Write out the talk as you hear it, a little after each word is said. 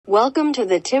Welcome to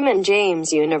the Tim and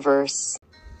James universe.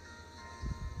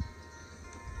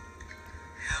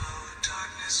 Hello,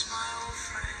 darkness, my old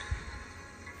friend.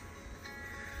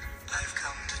 I've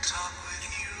come to talk with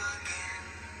you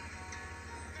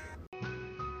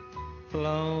again.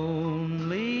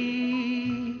 Lonely,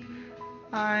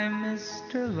 I'm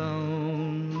Mr.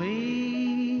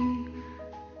 Lonely.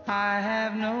 I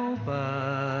have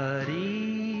nobody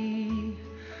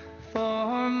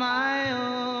for my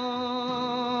own.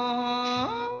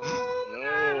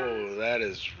 No, that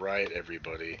is right,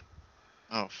 everybody.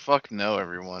 Oh, fuck no,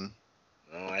 everyone.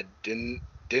 No, I didn't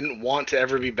want to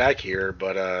ever be back here,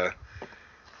 but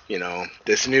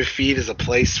this new feed is a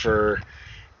place for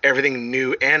everything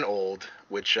new and old,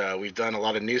 which we've done a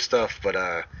lot of new stuff, but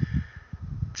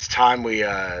it's time we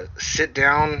sit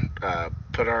down,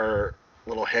 put our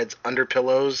little heads under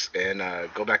pillows, and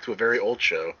go back to a very old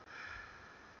show.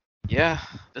 Yeah,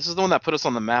 this is the one that put us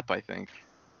on the map, I think.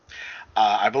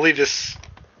 I believe it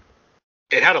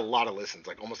had a lot of listens,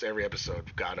 like almost every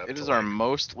episode got up. It is our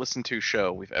most listened to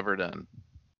show we've ever done.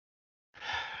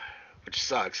 Which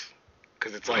sucks,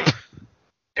 because it's like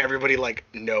everybody like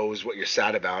knows what you're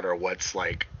sad about or what's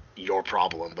like your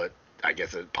problem, but I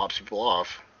guess it pops people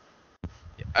off.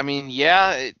 I mean,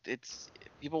 yeah, it's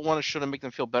people want a show to make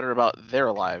them feel better about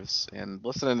their lives, and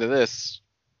listening to this,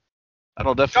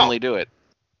 that'll definitely do it.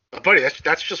 Buddy,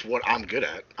 that's just what I'm good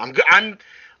at. I'm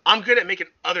good at making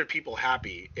other people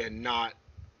happy, and not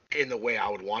in the way I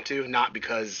would want to, not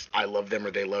because I love them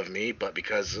or they love me, but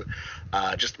because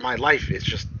just my life is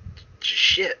just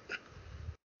shit.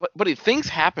 But things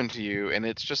happen to you, and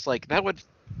it's just like that would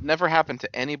never happen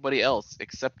to anybody else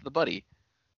except the buddy.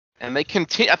 And they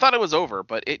continue. I thought it was over,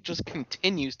 but it just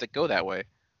continues to go that way.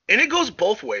 And it goes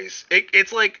both ways.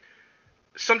 It's like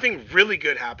something really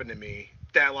good happened to me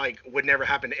that like would never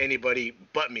happen to anybody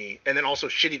but me, and then also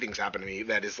shitty things happen to me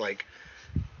that is like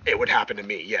it would happen to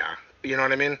me. Yeah, you know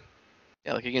what I mean?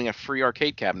 Yeah, like you're getting a free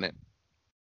arcade cabinet.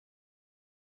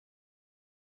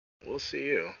 We'll see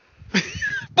you,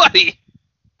 buddy.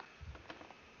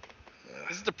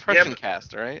 This is Depression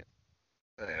Cast, right?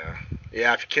 Yeah.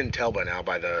 If you couldn't tell by now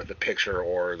by the picture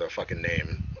or the fucking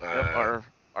name. Yep,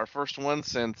 our first one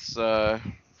since we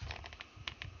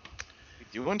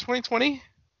do in 2020.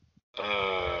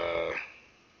 I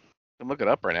can look it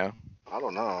up right now. I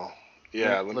don't know.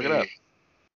 Yeah, look it up.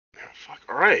 Fuck.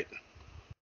 All right.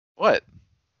 What?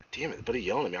 Damn it, buddy,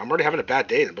 yelling at me. I'm already having a bad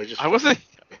day, but just. I wasn't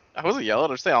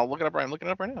yelling or saying. I'm looking it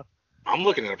up right now. I'm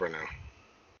looking it up right now.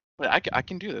 Wait, I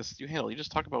can do this. You handle. You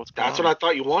just talk about what's going on. That's what I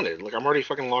thought you wanted. Like I'm already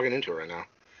fucking logging into it right now.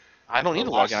 I don't need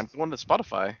to log in. I'm going to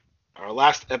Spotify. Our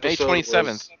last episode. May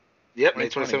 27th. Yep, May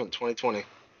 27th, 2020.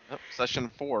 Yep, session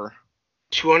 4.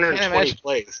 220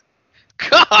 plays.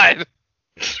 God!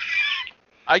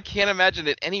 I can't imagine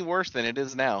it any worse than it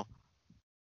is now.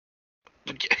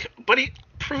 Buddy,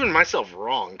 proving myself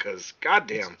wrong, because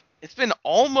goddamn. It's been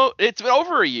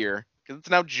over a year, because it's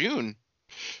now June.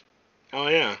 Oh,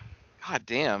 yeah. God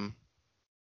damn.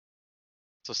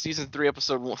 So season 3,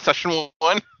 episode 1, session 1?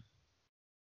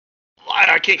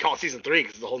 I can't call it season 3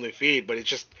 because it's a whole new feed, but it's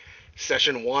just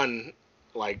session 1.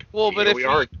 Like, well, but here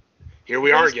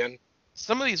we are again.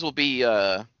 Some of these will be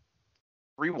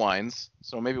rewinds,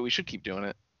 so maybe we should keep doing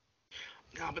it.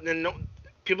 No, but then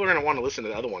people are gonna want to listen to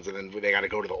the other ones, and then they got to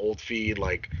go to the old feed.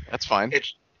 Like, that's fine.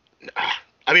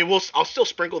 I mean, I'll still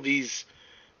sprinkle these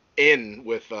in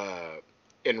with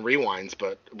in rewinds,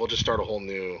 but we'll just start a whole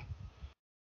new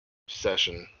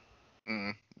session.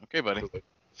 Okay, buddy.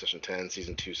 Session 10,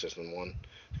 season 2, season 1.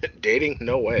 Dating?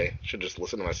 No way. Should just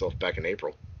listen to myself back in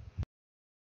April.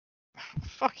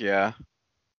 Fuck yeah.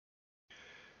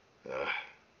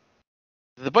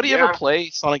 Did the buddy ever play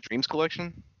Sonic Dreams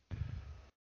Collection?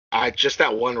 Just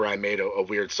that one where I made a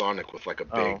weird Sonic with like a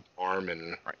big arm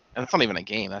and. Right. And that's not even a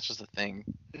game. That's just a thing.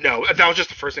 No, that was just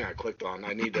the first thing I clicked on.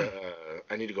 I need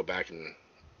to go back and.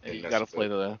 You gotta play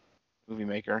the Movie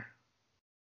Maker.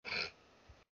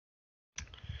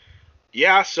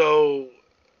 Yeah. So.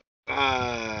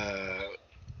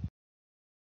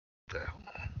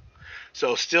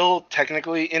 So still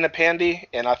technically in a pandy,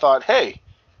 and I thought, hey,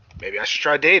 maybe I should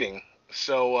try dating.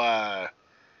 So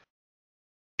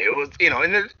it was,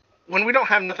 and when we don't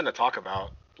have nothing to talk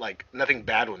about, like nothing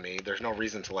bad with me, there's no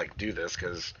reason to like do this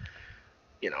because,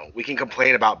 we can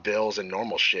complain about bills and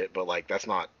normal shit, but like that's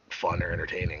not fun or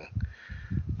entertaining.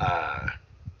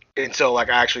 And so like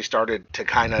I actually started to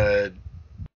kind of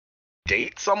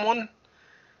date someone,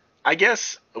 I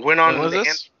guess. When was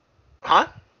this? Huh?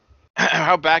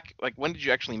 How back? Like when did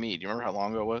you actually meet? Do you remember how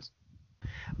long ago it was?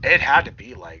 It had to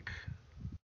be like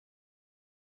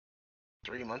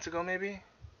 3 months ago, maybe.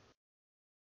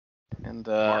 And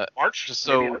March? just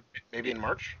so maybe in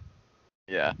March.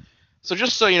 yeah. So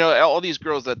just so you know, all these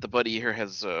girls that the buddy here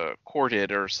has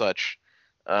courted or such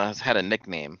has had a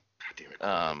nickname. God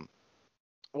damn it.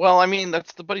 Well, I mean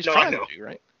that's the buddy's No, I trying know. to do,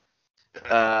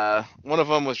 right? One of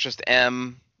them was just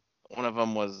M. One of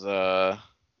them was the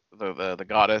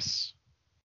goddess.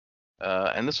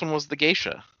 And this one was the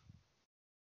geisha.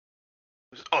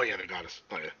 Oh yeah, the goddess.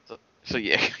 Oh yeah. So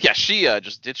yeah, yeah, she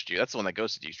just ditched you. That's the one that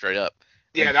ghosted you straight up.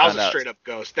 Yeah, And that was found a out- straight up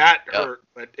ghost. That Yep. hurt,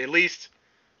 but at least.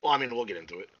 Well, I mean, we'll get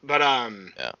into it. But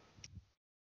Yeah.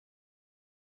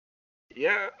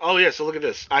 Yeah. Oh yeah. So look at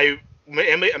this. I'm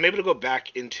able to go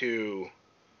back into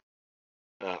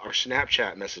our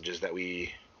Snapchat messages that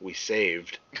we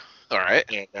saved, All right.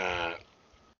 and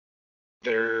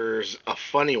there's a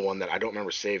funny one that I don't remember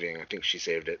saving. I think she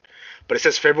saved it, but it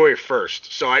says February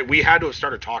 1st. So we had to have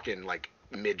started talking like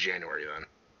mid-January then.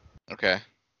 Okay.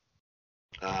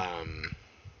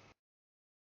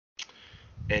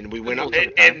 And we went Cool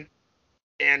on, time.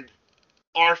 and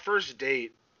our first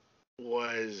date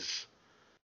was,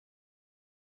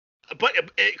 but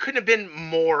it couldn't have been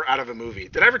more out of a movie.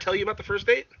 Did I ever tell you about the first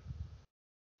date?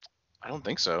 I don't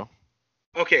think so.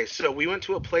 Okay, so we went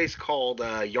to a place called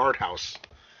Yard House,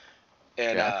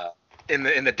 and Yeah.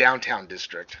 in the downtown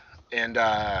district, and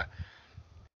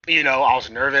you know, I was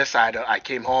nervous. I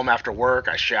came home after work.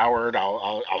 I showered. I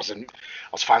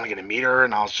was finally gonna meet her,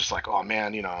 and I was just like, oh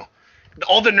man, you know,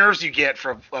 all the nerves you get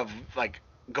of like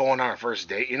going on a first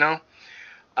date, you know,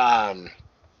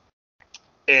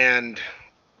 and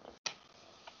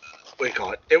what do you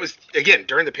call it? It was again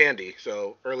during the pandy,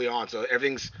 so early on, so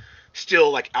everything's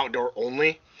still like outdoor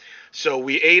only. So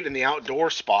we ate in the outdoor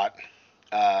spot,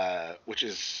 which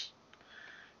is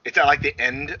it's at like the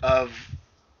end of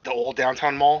the old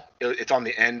downtown mall. It's on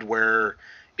the end where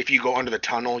if you go under the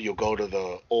tunnel, you'll go to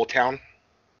the old town.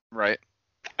 Right.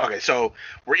 Okay, so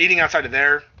we're eating outside of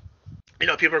there. You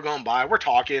know, people are going by. We're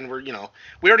talking. You know,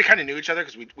 we already kind of knew each other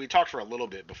because we talked for a little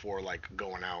bit before like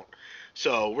going out.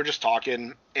 So we're just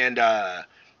talking and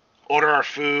order our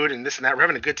food and this and that. We're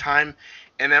having a good time,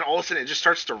 and then all of a sudden it just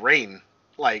starts to rain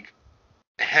like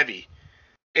heavy.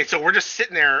 And so we're just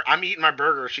sitting there. I'm eating my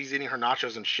burger. She's eating her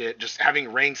nachos and shit. Just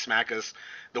having rain smack us,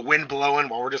 the wind blowing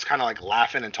while we're just kind of like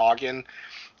laughing and talking.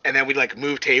 And then we like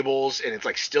move tables, and it's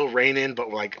like still raining,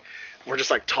 but we're just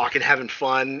like talking, having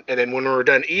fun. And then when we're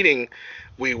done eating,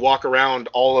 we walk around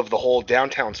all of the whole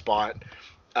downtown spot,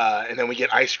 and then we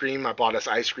get ice cream. I bought us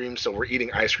ice cream, so we're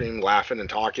eating ice cream, laughing and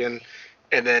talking.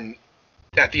 And then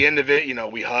at the end of it, you know,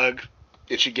 we hug,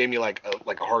 and she gave me like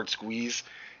a hard squeeze,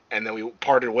 and then we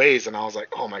parted ways. And I was like,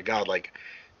 oh my god, like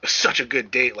it was such a good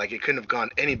date. Like it couldn't have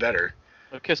gone any better.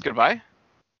 A kiss goodbye.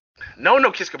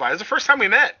 No kiss goodbye. It was the first time we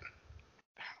met.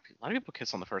 A lot of people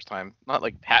kiss on the first time. Not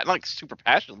like super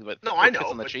passionately, but No, I know, kiss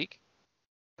on the but- cheek.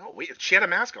 Oh wait, she had a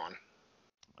mask on.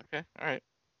 Okay. All right.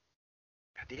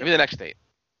 God damn Maybe it. the next date.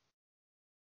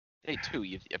 Date two,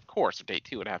 of course, date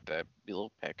two would have to be a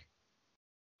little pick.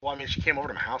 Well, I mean, she came over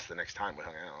to my house the next time we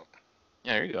hung out.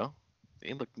 Yeah, there you go.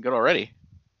 See, looking good already.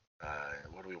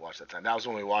 What did we watch that time? That was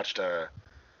when we watched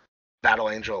Battle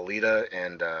Angel Alita,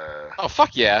 and Oh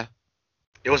fuck yeah.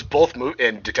 it was both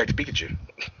and Detective Pikachu.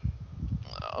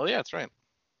 Oh yeah, that's right.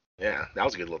 Yeah, that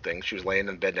was a good little thing. She was laying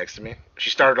in bed next to me. She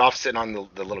started off sitting on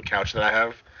the little couch that I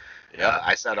have. Yeah.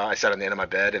 I sat on the end of my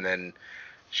bed, and then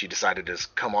she decided to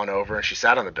just come on over, and she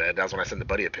sat on the bed. That was when I sent the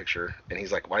buddy a picture, and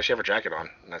he's like, "Why does she have a jacket on?"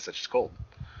 And I said, "She's cold."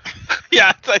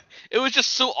 Yeah, it's like, it was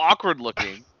just so awkward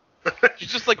looking.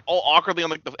 She's just like all awkwardly on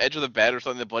like the edge of the bed or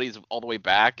something. The buddy's all the way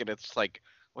back, and it's like,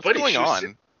 what's Buddy, going she was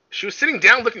on? She was sitting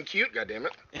down, looking cute. God damn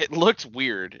it. It looked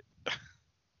weird.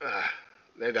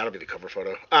 Maybe that'll be the cover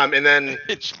photo. And then.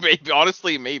 It maybe,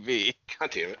 honestly, maybe.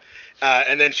 God damn it.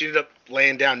 And then she ended up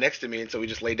laying down next to me, and so we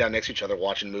just laid down next to each other,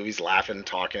 watching movies, laughing,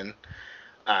 talking.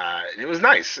 It was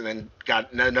nice. And then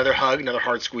got another hug, another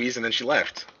hard squeeze, and then she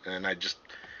left. And I just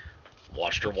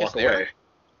watched her walk there? away.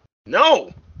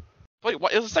 No! Wait,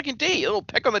 what? It was a second date. A little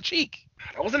peck on the cheek.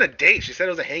 That wasn't a date. She said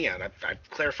it was a hangout. I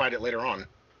clarified it later on.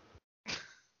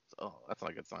 Oh, that's not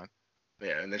a good sign.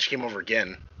 Yeah, and then she came over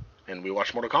again, and we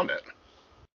watched Mortal Kombat.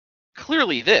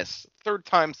 Clearly, this third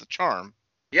time's the charm.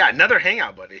 Yeah, another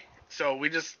hangout, buddy. So we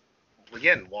just,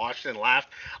 again, watched and laughed.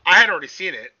 I had already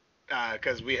seen it,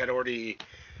 because we had already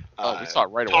We saw it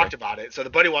right away. talked about it. So the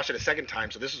buddy watched it a second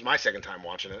time, so this was my second time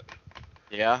watching it.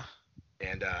 Yeah.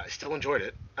 And I still enjoyed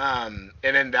it. And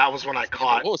then that was when I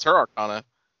caught What was her arcana?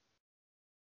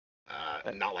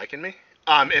 not liking me.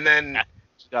 And then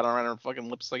She got around her fucking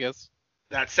lips, I guess.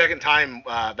 that second time,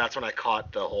 that's when I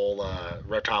caught the whole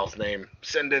reptile's name.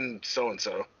 Send in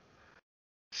so-and-so.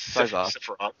 Sephiroth.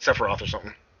 Sephiroth or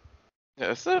something.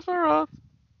 Yeah, Sephiroth.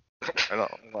 I don't know.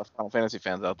 A lot of Final Fantasy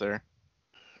fans out there.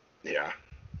 Yeah.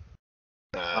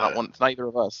 Not one. It's not either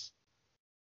of us.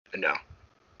 No.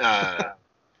 Uh,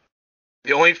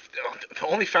 the only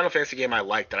Final Fantasy game I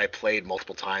liked that I played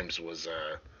multiple times was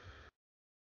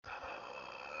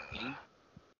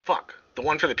fuck, the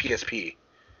one for the PSP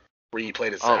where you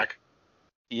played as Oh. Zack.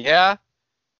 Yeah.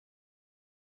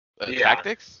 Yeah.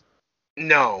 Tactics?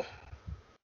 No,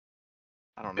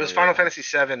 I don't it know. was the Final other one. Fantasy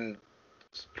VII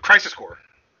Crisis Core.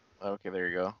 Okay, there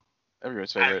you go.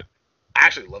 Everybody's favorite. I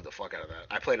actually loved the fuck out of that.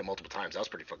 I played it multiple times. That was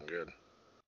pretty fucking good.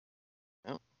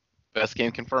 Best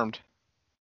game confirmed.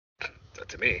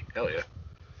 To me, hell yeah.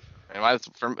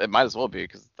 It might as well be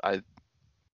because I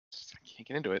just can't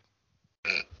get into it.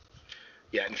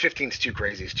 Yeah, and 15's too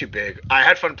crazy. It's too big. I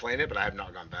had fun playing it, but I have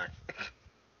not gone back.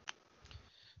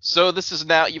 So this is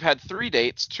now you've had 3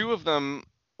 dates. 2 of them.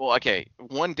 Well, okay,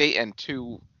 1 date and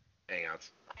 2. Hangouts.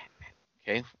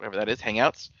 Okay, whatever that is,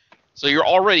 hangouts. So you're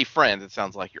already friends. It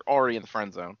sounds like you're already in the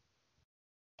friend zone.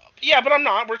 Yeah, but I'm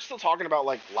not. We're still talking about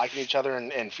like liking each other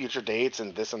and future dates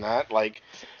and this and that. Like,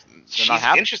 she's not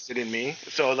happy? interested in me,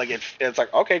 so like it's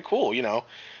like okay, cool.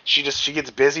 She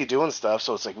gets busy doing stuff,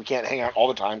 so it's like we can't hang out all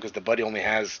the time because the buddy only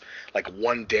has like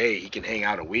 1 day he can hang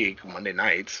out a week, Monday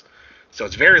nights. So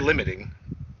it's very limiting.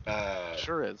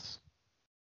 Sure is.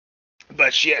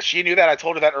 But she knew that. I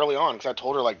told her that early on because I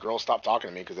told her like girls stop talking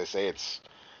to me because they say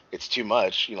it's too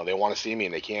much. They want to see me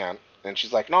and they can't. And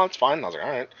she's like, no, it's fine. And I was like, all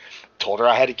right. Told her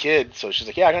I had a kid, so she's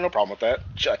like, yeah, I got no problem with that.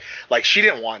 She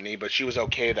didn't want me, but she was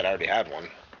okay that I already had one.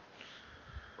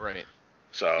 Right.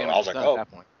 So Damn, I was like, done oh, at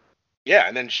that point. yeah.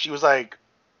 And then she was like,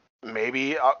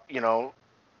 maybe,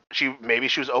 she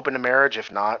was open to marriage.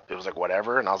 If not, it was like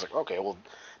whatever. And I was like, okay, well,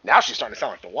 now she's starting to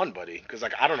sound like the one buddy because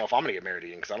like I don't know if I'm gonna get married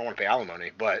again because I don't want to pay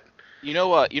alimony. But You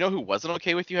know who wasn't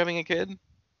okay with you having a kid?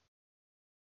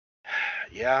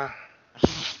 yeah,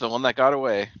 The one that got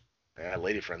away.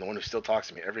 lady friend, the one who still talks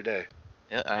to me every day.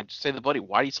 Yeah, I just say to the buddy,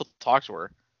 why do you still talk to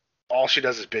her? All she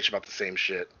does is bitch about the same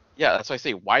shit. Yeah, that's why I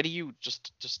say, why do you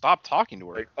just stop talking to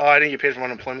her? Like, oh, I didn't get paid for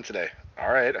unemployment today.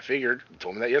 All right, I figured. You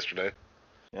told me that yesterday.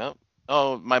 Yep.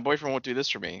 Oh, my boyfriend won't do this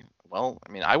for me. Well,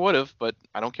 I mean, I would have, but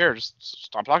I don't care. Just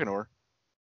stop talking to her.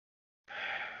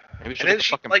 Maybe she'll then get the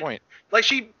she, fucking like- point. Like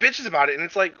she bitches about it, and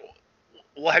it's like,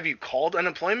 well, have you called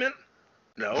unemployment?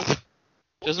 No. She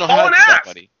doesn't know Call how to and do that, ask.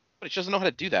 buddy. But she doesn't know how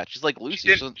to do that. She's like Lucy. She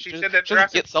did- doesn't, she she said that doesn't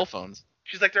drastic- get cell phones.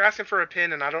 She's like, they're asking for a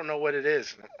pin, and I don't know what it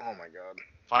is. Oh my god.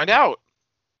 Find out.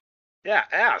 Yeah,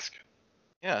 ask.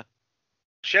 Yeah.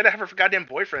 She had to have her goddamn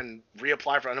boyfriend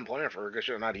reapply for unemployment for her because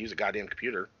she didn't know how to use a goddamn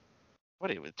computer.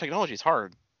 What? Technology's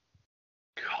hard.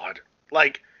 God,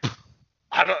 like,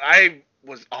 I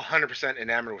was 100%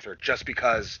 enamored with her just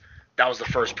because that was the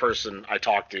first person I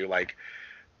talked to, like,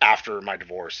 after my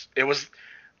divorce. It was,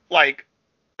 like,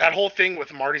 that whole thing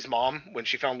with Marty's mom when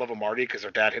she fell in love with Marty because her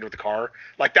dad hit her with the car.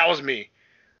 Like, that was me.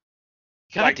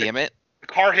 God Like, damn it. The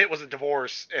car hit was a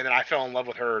divorce, and then I fell in love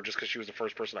with her just because she was the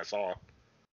first person I saw.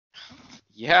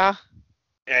 Yeah.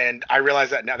 And I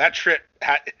realized that now that trip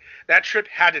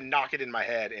had to knock it in my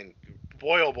head, and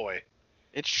boy oh boy.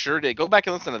 It sure did. Go back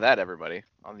and listen to that, everybody,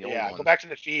 on the old one. Go back to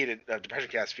the feed, Depression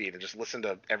Cast feed, and just listen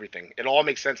to everything. It all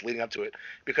makes sense leading up to it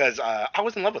because I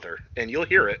was in love with her, and you'll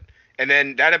hear it. And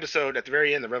then that episode at the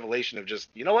very end, the revelation of just,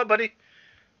 you know what, buddy?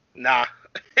 Nah,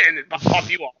 and it popped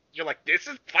you off. You're like, this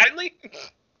is finally.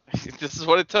 This is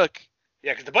what it took.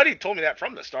 Yeah, because the buddy told me that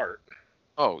from the start.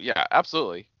 Oh yeah,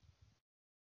 absolutely.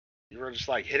 You were just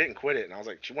like, hit it and quit it, and I was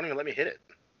like, she won't even let me hit it.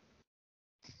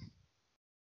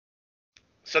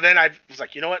 So then I was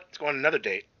like, you know what? Let's go on another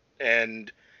date.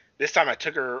 And this time I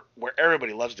took her where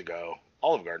everybody loves to go,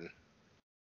 Olive Garden.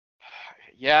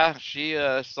 Yeah, she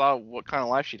saw what kind of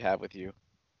life she'd have with you.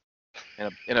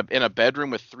 In a bedroom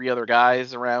with 3 other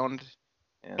guys around.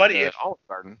 And, Buddy, if- Olive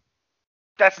Garden.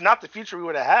 That's not the future we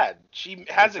would have had. She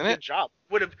has Isn't a good it? job.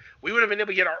 We would have been able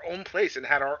to get our own place and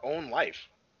had our own life.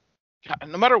 God,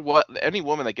 no matter what, any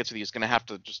woman that gets with you is gonna have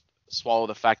to just swallow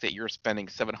the fact that you're spending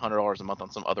 $700 a month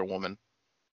on some other woman.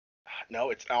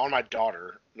 No, it's on my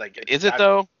daughter. Like, Is it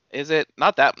though? Is it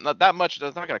not that much?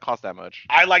 It's not gonna cost that much.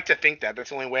 I like to think that. That's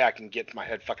the only way I can get my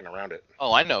head fucking around it.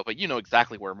 Oh, I know, but you know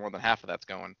exactly where more than half of that's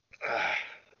going.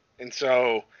 And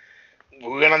so we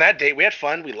went on that date. We had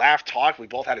fun. We laughed, talked. We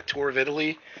both had a tour of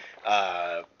Italy.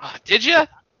 Did you?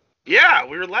 Yeah,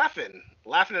 we were laughing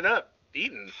it up,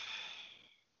 eating.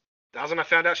 That was when I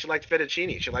found out she liked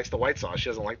fettuccine. She likes the white sauce. She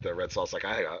doesn't like the red sauce like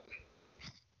I got.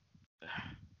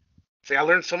 See, I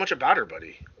learned so much about her,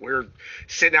 buddy. We were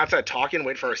sitting outside talking,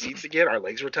 waiting for our seats to get. Our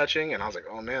legs were touching, and I was like,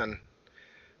 oh, man.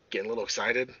 Getting a little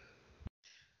excited.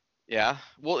 Yeah.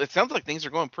 Well, it sounds like things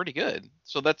are going pretty good.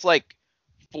 So that's like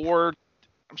 4.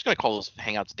 I'm just gonna call those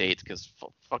Hangouts dates because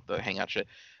fuck the Hangout shit.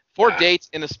 4 dates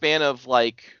in the span of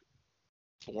like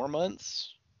 4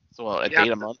 months. So a Yeah.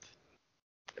 date a month.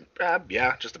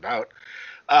 Yeah, just about.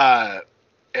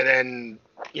 And then,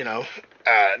 you know,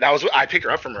 I picked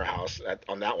her up from her house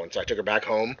on that one, so I took her back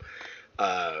home.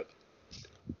 I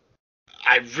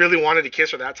really wanted to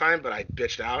kiss her that time, but I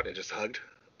bitched out and just hugged,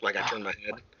 like I turned my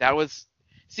head. That was.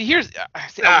 See,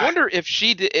 I wonder if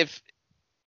she did.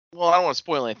 Well, I don't want to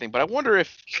spoil anything, but I wonder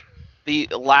if the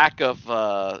lack of,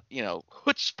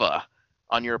 chutzpah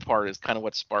on your part is kind of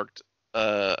what sparked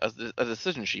a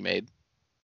decision she made.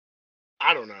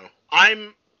 I don't know.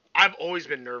 I've always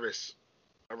been nervous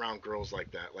around girls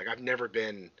like that. Like I've never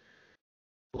been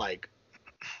like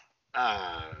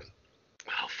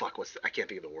oh fuck, I can't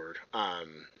think of the word.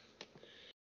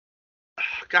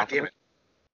 God damn it.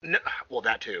 No, well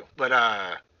that too. But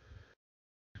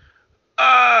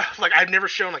like I've never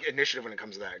shown like initiative when it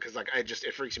comes to that, because like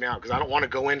it freaks me out, because I don't want to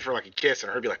go in for like a kiss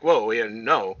and her be like, whoa, yeah,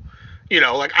 no. You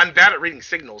know, like I'm bad at reading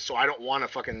signals, so I don't want to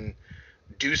fucking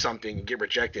do something and get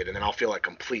rejected and then I'll feel like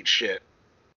complete shit.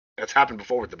 That's happened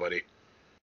before with the buddy.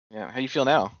 Yeah, how do you feel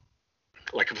now?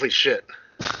 Like complete shit.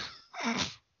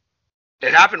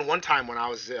 It happened one time when I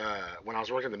was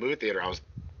working at the movie theater. I was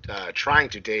trying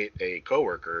to date a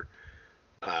coworker,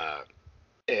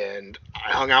 and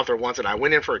I hung out there once, and I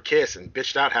went in for a kiss and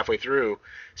bitched out halfway through,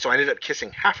 so I ended up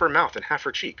kissing half her mouth and half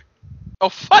her cheek. Oh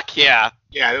fuck yeah!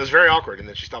 Yeah, it was very awkward, and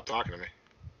then she stopped talking to me.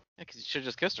 Yeah, because you should have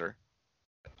just kissed her.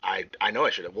 I know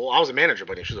I should have. Well, I was a manager,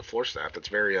 but she was a floor staff. That's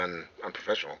very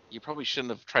unprofessional. You probably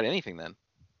shouldn't have tried anything then.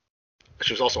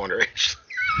 She was also underage.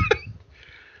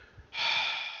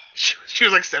 she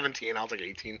was like 17. I was like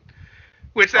 18.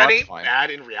 Which that ain't fine.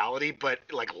 Bad in reality, but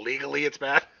like legally it's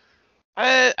bad.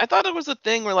 I thought it was a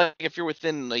thing where like if you're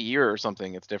within a year or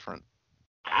something, it's different.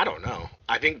 I don't know.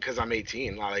 I think because I'm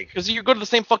 18, like because you go to the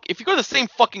same if you go to the same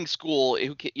fucking school, I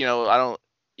don't, you know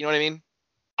what I mean?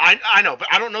 I know, but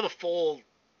I don't know the full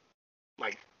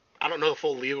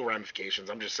legal ramifications.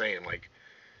 I'm just saying, like,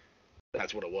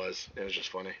 that's what it was. It was just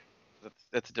funny.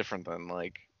 That's different than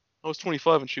like I was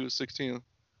 25 and she was 16.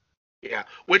 Yeah,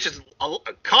 which is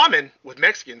common with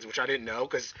Mexicans, which I didn't know,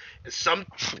 because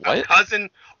a cousin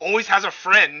always has a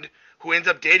friend who ends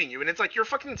up dating you, and it's like, you're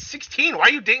fucking 16. Why are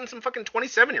you dating some fucking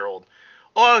 27-year-old?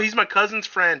 Oh, he's my cousin's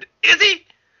friend. Is he?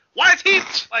 Why is he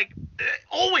like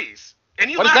always?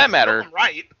 And you what does that matter?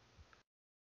 Right.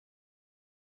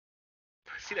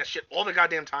 I see that shit all the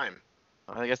goddamn time.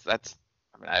 I guess that's.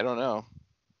 I mean, I don't know.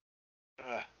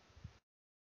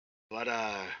 But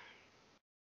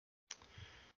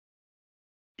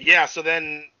yeah. So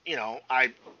then, you know,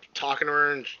 I talking to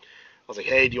her and I was like,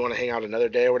 "Hey, do you want to hang out another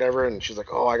day or whatever?" And she's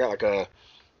like, "Oh, I got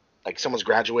like someone's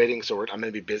graduating, so I'm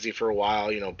gonna be busy for a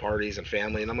while, you know, parties and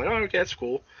family." And I'm like, "Oh, okay, that's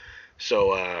cool."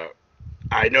 So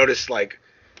I noticed like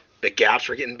the gaps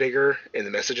were getting bigger in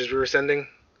the messages we were sending.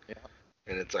 Yeah.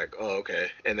 And it's like, oh, okay.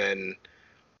 And then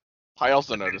I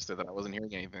also noticed it, that I wasn't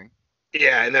hearing anything.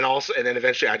 Yeah, and then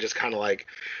eventually I just kind of like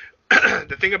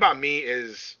the thing about me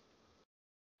is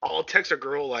I'll text a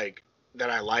girl like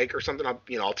that I like or something.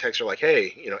 I'll text her like,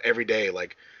 hey, you know, every day,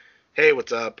 like, hey,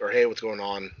 what's up, or hey, what's going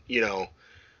on, you know.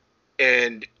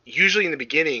 And usually in the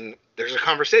beginning, there's a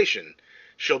conversation.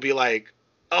 She'll be like,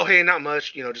 oh, hey, not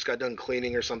much, you know, just got done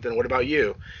cleaning or something. What about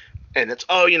you? And it's,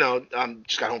 oh, you know,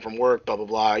 just got home from work, blah, blah,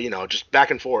 blah, you know, just back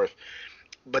and forth.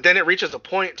 But then it reaches a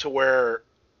point to where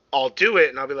I'll do it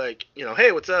and I'll be like, you know,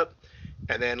 hey, what's up?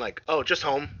 And then like, oh, just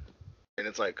home. And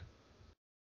it's like,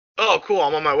 oh, cool,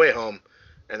 I'm on my way home.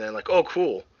 And then like, oh,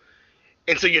 cool.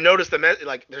 And so you notice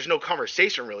like there's no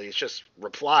conversation really. It's just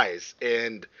replies.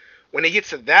 And when it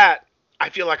gets to that, I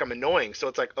feel like I'm annoying. So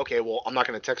it's like, okay, well, I'm not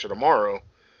going to text her tomorrow.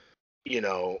 You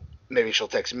know, maybe she'll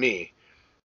text me.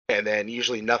 And then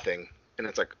usually nothing. And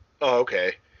it's like, oh,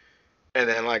 okay. And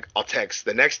then like I'll text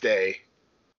the next day,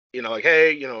 you know, like,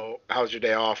 hey, you know, how's your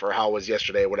day off, or how was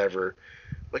yesterday, whatever.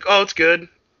 Like, oh, it's good.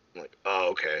 I'm like, oh,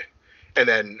 okay. And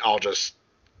then I'll just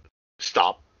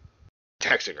stop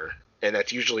texting her. And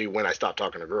that's usually when I stop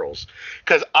talking to girls.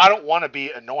 Because I don't want to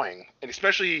be annoying. And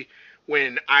especially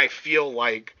when I feel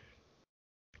like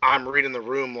I'm reading the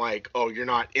room like, oh, you're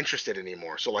not interested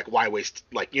anymore. So, like, why waste,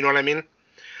 like, you know what I mean?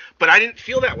 But I didn't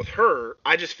feel that with her.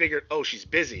 I just figured, oh, she's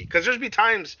busy. Because there's be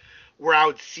times where I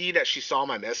would see that she saw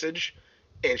my message,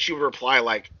 and she would reply,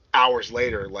 like, hours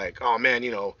later, like, oh, man,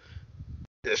 you know,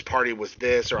 this party was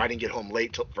this, or I didn't get home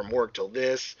late from work till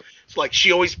this. So, like,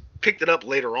 she always picked it up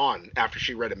later on after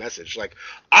she read a message. Like,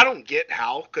 I don't get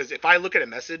how, because if I look at a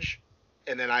message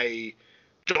and then I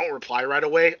don't reply right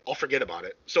away, I'll forget about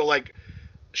it. So, like,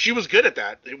 she was good at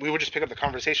that. We would just pick up the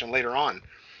conversation later on.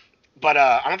 But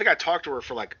I don't think I talked to her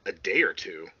for like a day or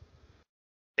two,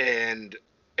 and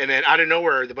then out of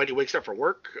nowhere, the buddy wakes up for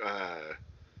work.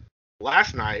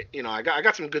 Last night, I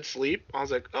got some good sleep. I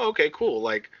was like, oh, okay, cool.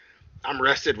 Like, I'm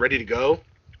rested, ready to go,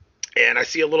 and I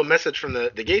see a little message from the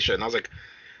geisha, and I was like,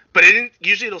 but it didn't.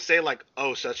 Usually, it'll say like,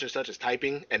 oh, such and such is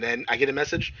typing, and then I get a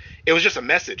message. It was just a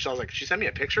message. So I was like, she sent me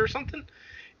a picture or something,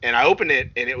 and I opened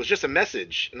it, and it was just a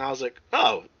message, and I was like,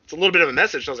 oh, it's a little bit of a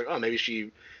message. So I was like, oh, maybe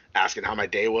she asking how my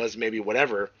day was, maybe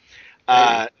whatever.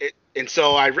 And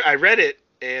so I read it,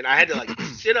 and I had to like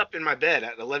sit up in my bed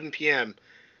at 11 p.m.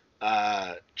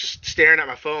 Just staring at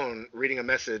my phone, reading a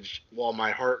message while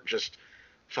my heart just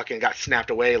fucking got snapped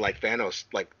away like Thanos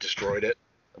like destroyed it.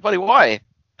 Buddy, why?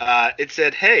 It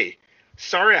said, "Hey,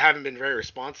 sorry I haven't been very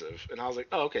responsive," and I was like,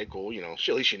 "Oh, okay, cool. At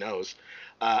least she knows.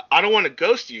 I don't want to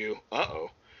ghost you.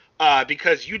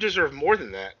 Because you deserve more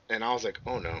than that." And I was like,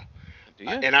 "Oh no." Do you?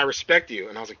 And I respect you.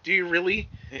 And I was like, "Do you really?"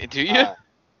 Do you?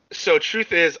 So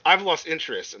truth is, I've lost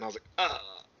interest, and I was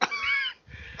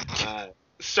like,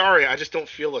 sorry, I just don't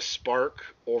feel a spark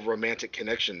or romantic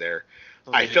connection there.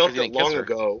 I felt it long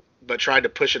ago, but tried to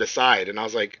push it aside, and I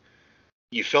was like,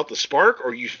 you felt the spark,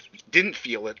 or you didn't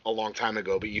feel it a long time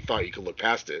ago, but you thought you could look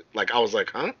past it? Like, I was like,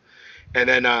 huh? And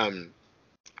then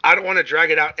I don't want to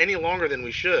drag it out any longer than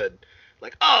we should.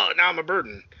 Like, oh, now I'm a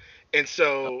burden. And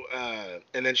so,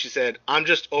 and then she said, I'm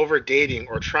just over dating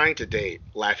or trying to date,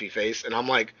 laughy face. And I'm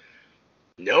like,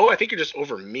 no, I think you're just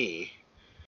over me.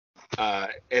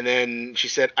 And then she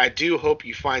said, I do hope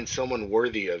you find someone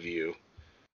worthy of you.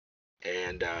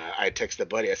 And I texted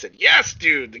Buddy. I said, yes,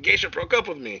 dude, the geisha broke up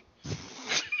with me.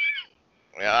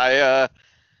 Yeah,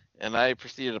 I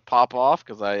proceeded to pop off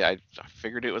because I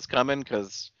figured it was coming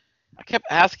because I kept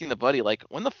asking the buddy, like,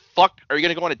 when the fuck are you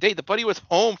going to go on a date? The buddy was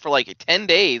home for like 10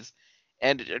 days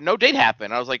and no date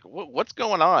happened. I was like, what's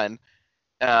going on?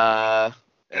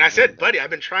 And I said, Buddy,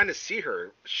 I've been trying to see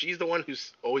her. She's the one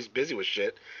who's always busy with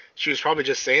shit. She was probably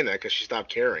just saying that because she stopped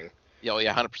caring. Yeah,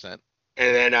 100%.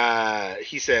 And then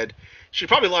he said, she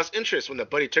probably lost interest when the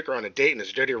buddy took her on a date in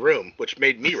his dirty room, which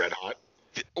made me red hot.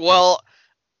 Well,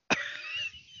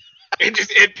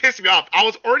 it pissed me off. I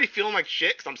was already feeling like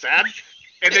shit because I'm sad.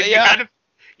 And then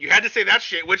you had to say that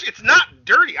shit, which it's not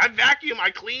dirty. I vacuum, I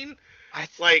clean.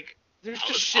 There's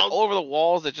just shit all over the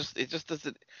walls. It just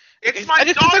doesn't. It's my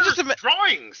daughter's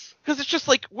drawings. Because it's just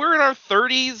like we're in our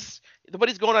 30s. The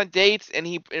buddy's going on dates, and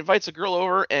he invites a girl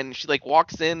over, and she like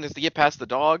walks in, has to get past the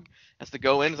dog, has to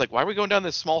go in. It's like, why are we going down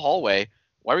this small hallway?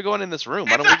 Why are we going in this room?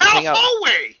 Why don't we just hang out?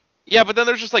 Hallway. Yeah, but then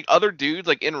there's just like other dudes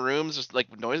like in rooms, just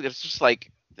like noise. It's just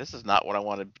like this is not what I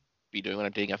want to be doing when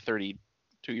I'm dating a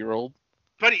 32-year-old.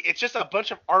 Buddy, it's just a bunch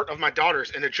of art of my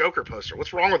daughters and a Joker poster.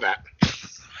 What's wrong with that?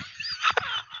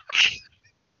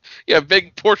 Yeah,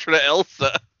 big portrait of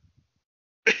Elsa.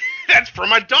 That's for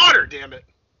my daughter, damn it.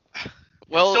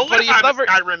 Well, so buddy, it's never,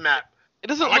 Skyrim map. It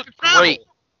doesn't look great.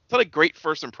 It's not a great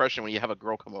first impression when you have a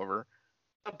girl come over.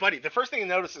 Buddy, the first thing you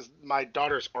notice is my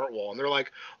daughter's art wall, and they're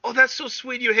like, "Oh, that's so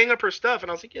sweet. You hang up her stuff." And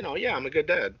I was like, yeah, I'm a good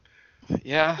dad.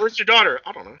 Yeah. Where's your daughter?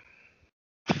 I don't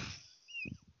know.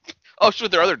 Oh, she's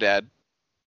with their other dad.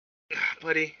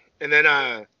 Buddy, and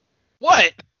then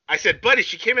what? I said, Buddy,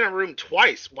 she came in our room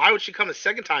twice. Why would she come a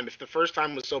second time if the first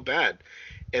time was so bad?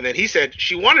 And then he said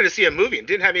she wanted to see a movie and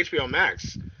didn't have HBO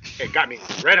Max. It got me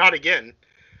red hot again.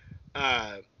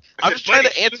 I'm just trying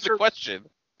to answer the question.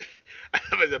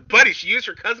 Buddy, she used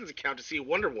her cousin's account to see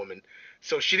Wonder Woman,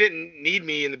 so she didn't need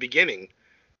me in the beginning.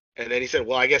 And then he said,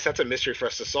 well, I guess that's a mystery for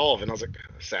us to solve. And I was like,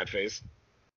 sad face.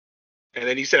 And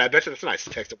then he said, I bet you that's a nice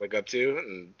text to wake up to.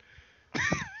 And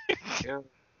yeah.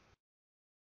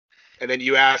 And then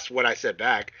you asked what I said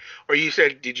back. Or you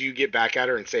said, did you get back at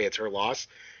her and say it's her loss?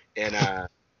 And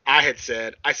I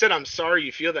said, I'm sorry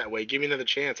you feel that way. Give me another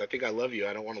chance. I think I love you.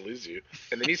 I don't want to lose you.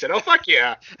 And then he said, oh, fuck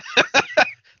yeah.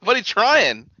 Buddy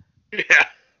trying. Yeah.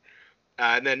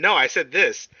 And then, no, I said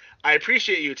this. I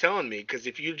appreciate you telling me, because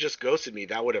if you just ghosted me,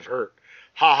 that would have hurt.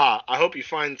 Haha, I hope you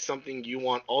find something you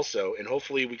want also, and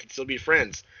hopefully we can still be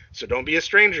friends. So don't be a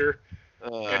stranger.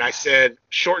 And I said,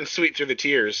 short and sweet through the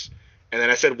tears. And then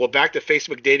I said, well, back to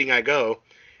Facebook dating I go.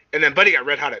 And then Buddy got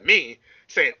red hot at me,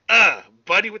 saying,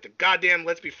 Buddy with the goddamn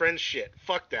let's be friends shit.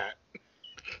 Fuck that.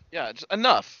 Yeah, just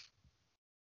enough.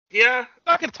 Yeah.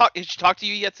 Not gonna talk. Has she talked to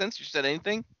you yet since you said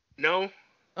anything? No.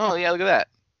 Oh, yeah, look at that.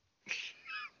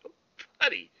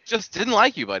 Buddy. Just didn't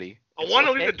like you, buddy. I want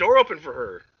to leave the door open for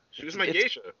her. She was my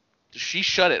geisha. She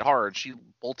shut it hard. She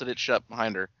bolted it shut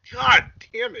behind her. God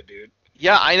damn it, dude.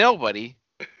 Yeah, I know, buddy.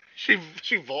 She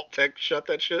vault tech shut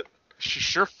that shit. She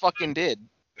sure fucking did.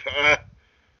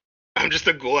 I'm just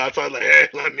a ghoul outside like, hey,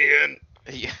 let me in.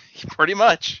 Yeah, pretty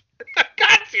much. God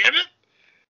damn it.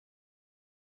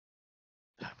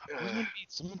 I always want to be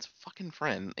someone's fucking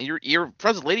friend. And your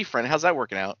friend's lady friend. How's that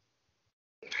working out?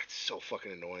 That's so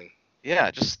fucking annoying.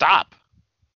 Yeah, just stop.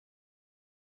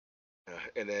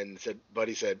 And then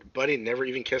Buddy Buddy never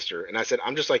even kissed her. And I said,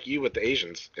 I'm just like you with the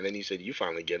Asians. And then you said, you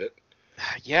finally get it.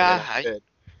 Yeah,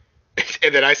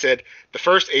 And then I said, the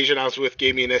first Asian I was with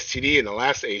gave me an STD, and the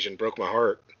last Asian broke my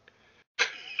heart.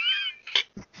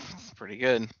 it's pretty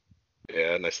good.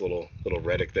 Yeah, nice little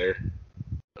Reddick there.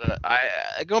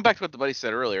 I going back to what the buddy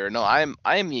said earlier. No, I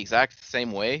am the exact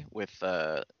same way with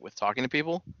talking to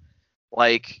people.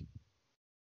 Like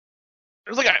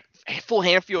there's like a full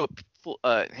handful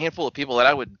of people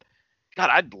that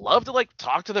I'd love to like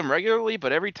talk to them regularly,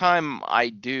 but every time I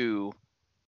do,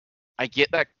 I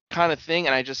get that kind of thing,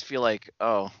 and I just feel like, oh,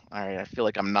 all right, I feel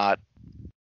like I'm not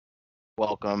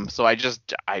welcome, so I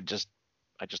just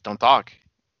don't talk.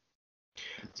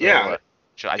 So, Yeah,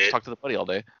 I just talk to the buddy all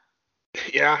day.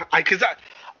 Yeah, because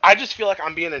I just feel like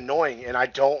I'm being annoying, and I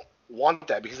don't want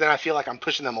that, because then I feel like I'm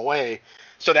pushing them away.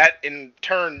 So that in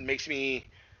turn makes me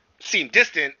seem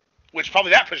distant, which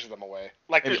probably that pushes them away.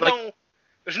 Like there's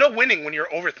no winning when you're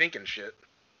overthinking shit.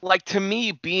 Like to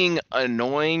me, being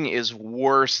annoying is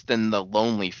worse than the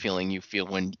lonely feeling you feel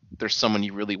when there's someone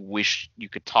you really wish you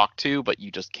could talk to, but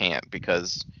you just can't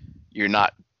because you're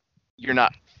not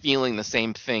feeling the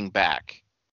same thing back.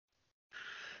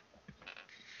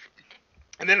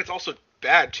 And then it's also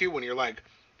bad too when you're like,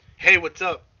 "Hey, what's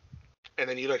up?" and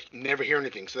then you like never hear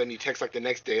anything. So then you text like the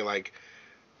next day like,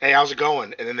 "Hey, how's it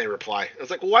going?" and then they reply.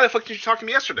 It's like, "Well, why the fuck did you talk to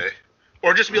me yesterday?"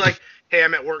 Or just be like, "Hey,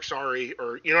 I'm at work, sorry,"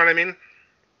 or you know what I mean?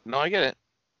 No, I get it.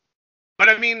 But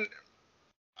I mean,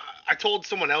 I told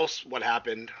someone else what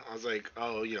happened. I was like,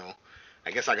 "Oh,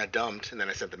 I guess I got dumped," and then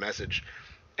I sent the message,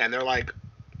 and they're like,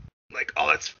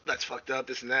 "Oh, that's fucked up,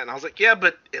 this and that," and I was like, "Yeah,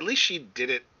 but at least she did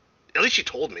it. At least she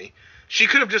told me. She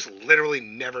could have just literally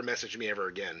never messaged me ever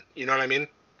again. You know what I mean?"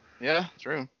 Yeah,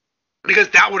 true. Because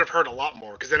that would have hurt a lot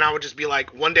more. Because then I would just be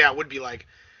like, one day I would be like,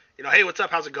 "Hey, what's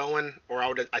up? How's it going?" Or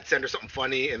I'd send her something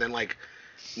funny, and then like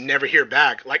never hear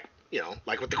back. Like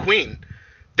like with the Queen,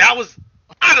 that was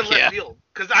out of left field.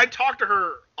 Because I talked to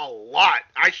her a lot.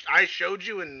 I showed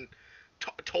you and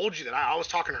told you that I was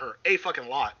talking to her a fucking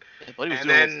lot. Yeah, Buddy was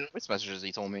doing voice messages.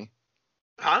 He told me.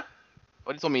 Huh?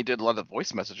 Buddy told me he did a lot of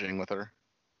voice messaging with her.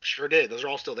 Sure did. Those are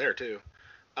all still there too.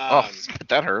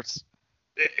 That hurts.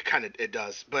 It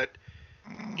does, but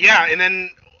yeah. And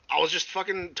then I was just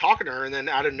fucking talking to her, and then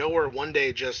out of nowhere one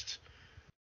day, just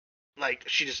like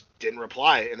she just didn't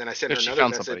reply, and then I sent her another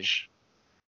message. Somebody.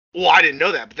 Well, I didn't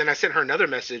know that, but then I sent her another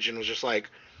message and was just like,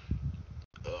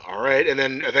 all right. And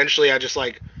then eventually I just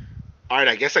like, all right,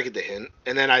 I guess I get the hint.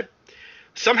 And then I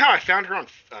found her on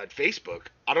Facebook.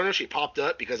 I don't know if she popped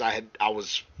up because I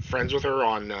was friends with her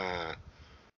on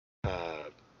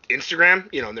Instagram,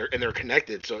 and they're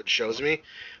connected, so it shows me.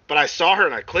 But I saw her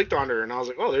and I clicked on her and I was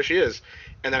like, oh, there she is.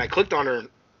 And then I clicked on her,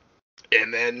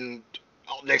 and then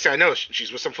next thing I know,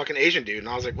 she's with some fucking Asian dude, and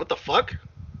I was like, what the fuck?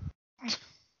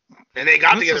 And they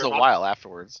got together. This was a while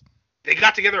afterwards. They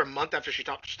got together a month after she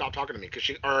stopped talking to me,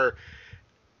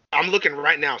 I'm looking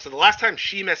right now. So the last time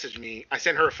she messaged me, I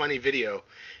sent her a funny video.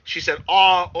 She said,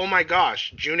 oh my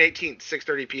gosh, June 18th,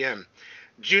 6:30 p.m.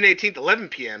 June 18th, 11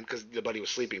 p.m., because the buddy was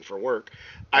sleeping for work.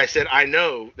 I said, I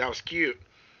know, that was cute.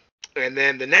 And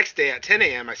then the next day at 10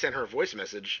 a.m., I sent her a voice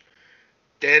message.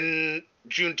 Then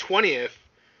June 20th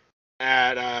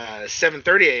at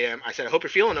 7:30 a.m., I said, I hope you're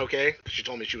feeling okay. She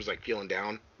told me she was like feeling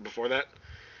down before that.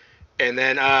 And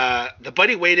then the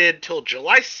buddy waited till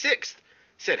July 6th,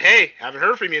 said, hey, haven't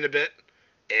heard from you in a bit,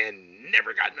 and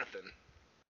never got nothing.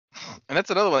 And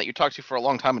that's another one that you talked to for a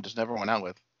long time and just never went out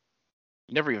with.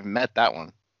 You never even met that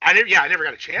one. I never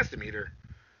got a chance to meet her.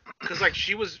 Because, like,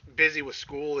 she was busy with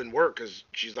school and work because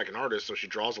she's, like, an artist, so she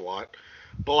draws a lot.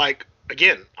 But, like,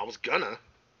 again, I was gonna.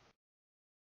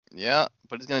 Yeah,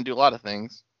 but he's gonna do a lot of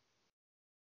things.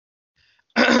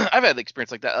 I've had the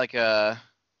experience like that. Like, I've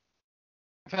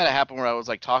had it happen where I was,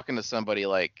 like, talking to somebody,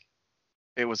 like,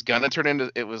 it was gonna turn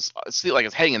into, it was, like,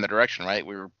 it's heading in the direction, right?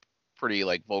 We were pretty,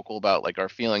 like, vocal about, like, our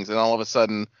feelings, and all of a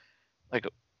sudden, like,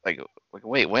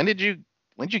 wait, when did you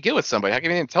get with somebody? How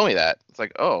come you didn't tell me that? It's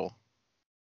like, oh,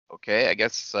 okay, I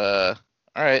guess, all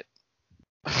right.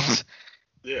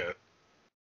 Yeah.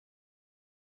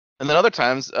 And then other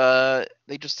times,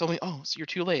 they just told me, oh, so you're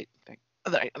too late.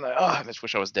 I'm like, oh, I just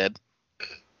wish I was dead.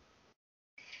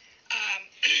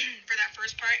 For that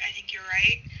first part, I think you're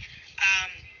right.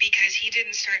 Because he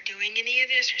didn't start doing any of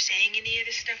this or saying any of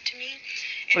this stuff to me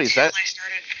until I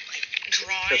started, like,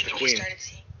 drawing and he started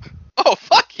seeing. Oh,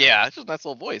 fuck yeah. It's just a nice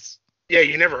little voice. Yeah,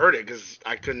 you never heard it because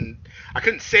I couldn't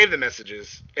save the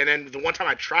messages. And then the one time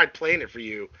I tried playing it for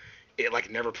you, it like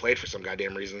never played for some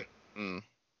goddamn reason.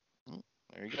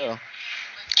 There you go.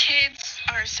 Kids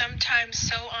are sometimes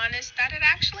so honest that it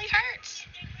actually hurts.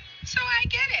 So I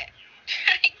get it.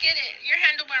 I get it. Your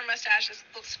handlebar mustache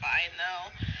looks fine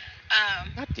though.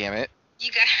 God damn it.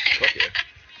 You got. Okay.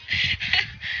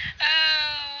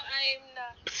 Oh, I'm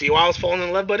not. See why I was falling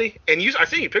in love, buddy? And I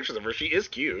seen you pictures of her. She is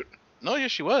cute. No, yeah,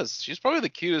 she was. She's probably the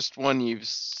cutest one you've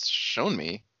shown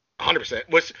me.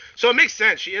 100%. So it makes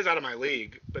sense. She is out of my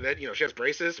league, but then she has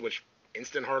braces, which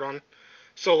instant hard on.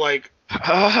 So like,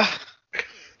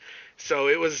 so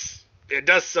it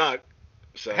does suck.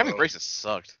 So having braces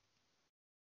sucked.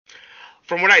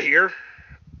 From what I hear,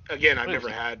 again, I never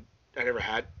had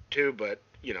to, but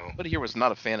But here was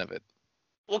not a fan of it.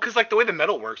 Well, because like the way the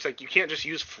metal works, like you can't just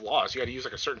use floss. You got to use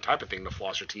like a certain type of thing to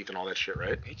floss your teeth and all that shit,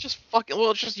 right? It just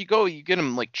it's just you get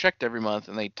them like checked every month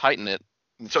and they tighten it.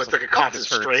 So it's like a constant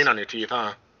strain on your teeth,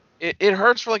 huh? It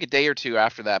hurts for like a day or two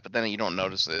after that, but then you don't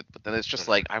notice it. But then it's just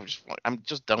like I'm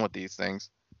just done with these things.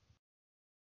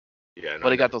 Yeah.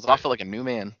 But I got those off like a new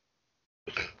man.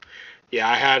 Yeah,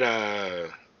 I had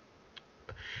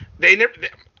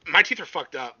my teeth are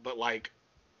fucked up, but like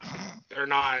they're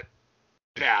not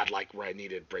bad like where I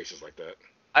needed braces like that.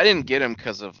 I didn't get them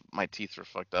because of my teeth were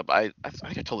fucked up. I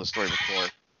think I told this story before.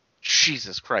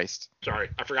 Jesus Christ. Sorry,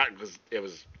 I forgot because it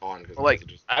was on.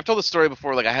 I've told the story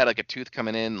before. Like I had like a tooth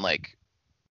coming in, like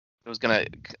it was gonna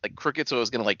like crooked, so it was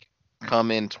gonna like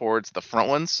come in towards the front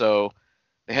one. So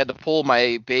they had to pull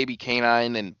my baby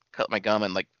canine and cut my gum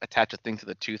and like attach a thing to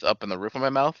the tooth up in the roof of my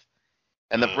mouth.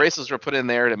 And the braces were put in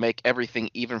there to make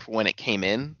everything even for when it came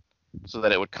in, so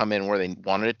that it would come in where they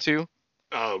wanted it to.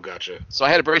 Oh, gotcha. So I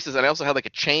had braces, and I also had like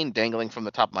a chain dangling from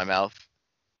the top of my mouth,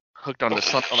 hooked onto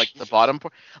something like the bottom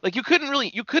part. Like you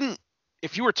couldn't,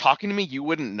 if you were talking to me, you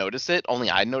wouldn't notice it.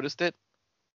 Only I noticed it.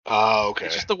 Oh, okay.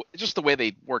 It's just the way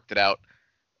they worked it out.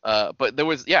 But there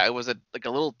was, it was a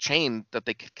little chain that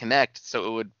they could connect, so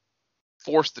it would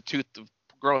force the tooth to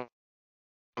grow.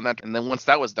 And then once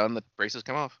that was done, the braces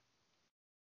come off.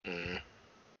 Mm.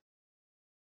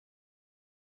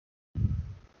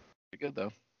 Pretty good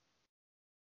though.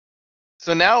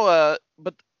 So now,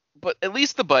 but at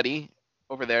least the buddy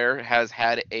over there has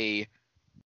had a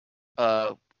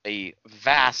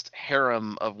vast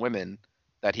harem of women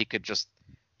that he could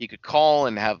call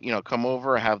and have come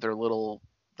over, have their little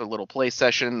play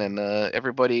session, and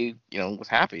everybody was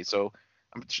happy. So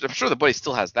I'm sure the buddy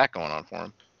still has that going on for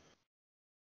him.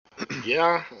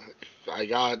 Yeah, I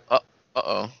got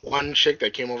one chick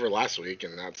that came over last week,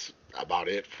 and that's about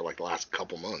it for like the last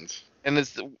couple months. And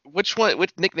which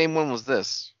nickname one was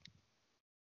this?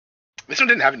 This one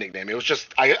didn't have a nickname. It was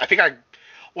just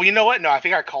well, you know what? No, I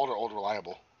think I called her Old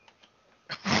Reliable.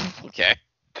 Okay.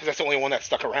 Because that's the only one that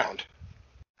stuck around.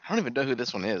 I don't even know who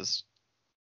this one is.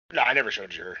 No, I never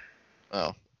showed you her.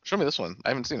 Oh, show me this one. I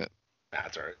haven't seen it. Nah,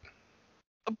 that's alright.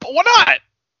 But why not?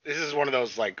 This is one of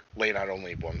those like late night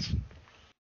only ones.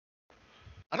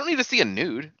 I don't need to see a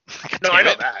nude. No, I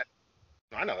know that.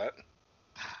 I know that.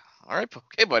 All right,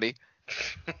 okay, buddy.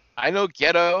 I know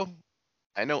Ghetto.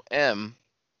 I know M.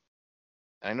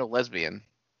 And I know Lesbian.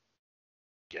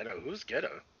 Ghetto? Who's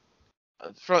Ghetto?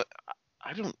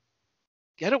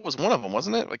 Ghetto was one of them,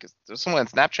 wasn't it? Like, there's someone on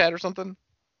Snapchat or something?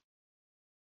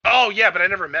 Oh, yeah, but I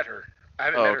never met her. I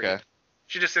haven't met her okay. yet.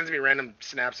 She just sends me random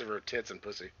snaps of her tits and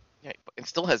pussy. Yeah, but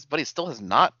still has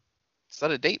not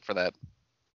set a date for that.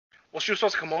 Well, she was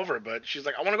supposed to come over, but she's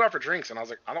like, I want to go out for drinks. And I was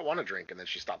like, I don't want to drink. And then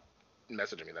she stopped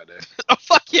messaging me that day. Oh,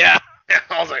 fuck yeah.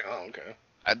 I was like, oh, okay.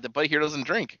 The buddy here doesn't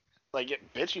drink. Like, yeah,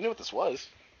 bitch, you knew what this was.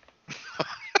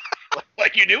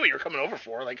 Like, you knew what you were coming over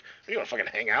for. Like, you want to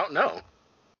fucking hang out? No.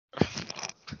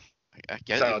 I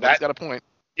guess so that's got a point.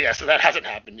 Yeah, so that hasn't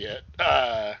happened yet.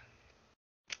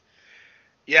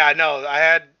 Yeah, no, I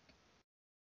had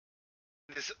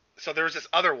this. So there was this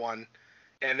other one,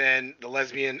 and then the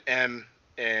Lesbian, M,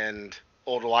 and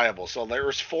Old Reliable. So there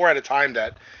was 4 at a time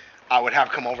that I would have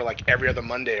come over like every other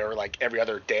Monday or like every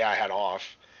other day I had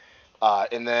off.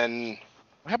 And then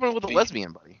what happened with the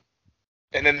Lesbian buddy?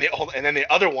 And then the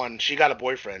other one, she got a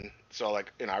boyfriend. So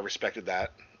like, I respected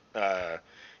that.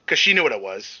 'Cause she knew what it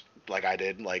was, like I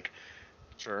did. Like,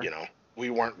 sure. We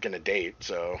weren't gonna date.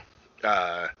 So,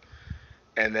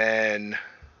 and then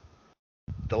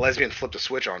the Lesbian flipped a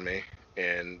switch on me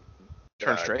and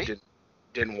turned straight.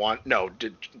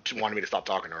 Wanted me to stop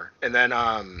talking to her. And then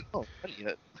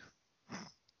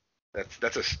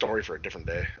that's a story for a different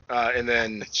day. And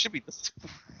then it should be this.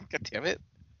 God damn it.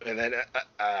 And then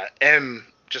M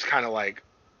just kind of like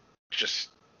just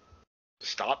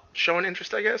stopped showing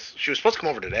interest, I guess. She was supposed to come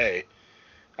over today.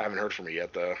 I haven't heard from her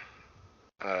yet though.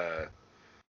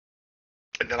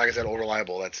 And then, like I said, old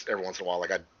reliable. That's every once in a while.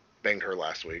 Like I banged her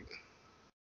last week.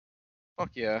 Fuck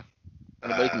yeah.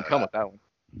 Anybody can come with that one.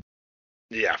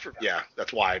 Yeah,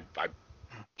 that's why I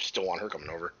still want her coming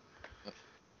over.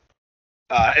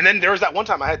 And then there was that one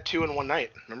time I had 2 in one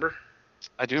night. Remember?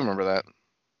 I do remember that.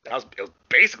 It was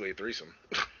basically a threesome.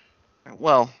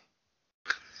 Well,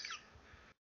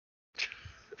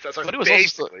 that's but like it was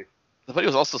basically. The buddy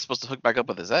was also supposed to hook back up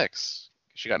with his ex.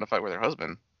 She got in a fight with her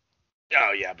husband.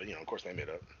 Oh yeah, but of course they made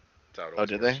up. Oh,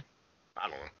 did they? I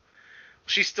don't know.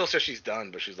 She still says she's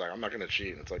done, but she's like, I'm not gonna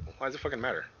cheat. And it's like, well, why does it fucking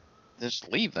matter? Just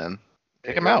leave then.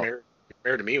 Take You're him out. You're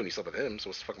married to me when you slept with him, so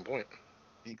what's the fucking point?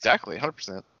 Exactly,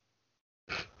 100%.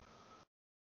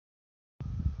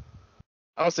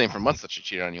 I was saying for months that she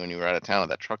cheated on you when you were out of town at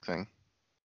that truck thing.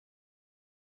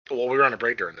 Well, we were on a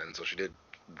break during then, so she did.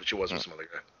 But she was with some other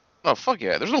guy. Oh, fuck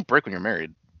yeah. There's no break when you're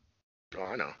married. Oh,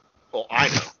 I know. Well, I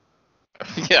know.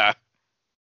 Yeah.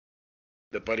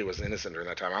 The buddy was innocent during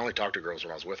that time. I only talked to girls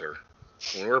when I was with her.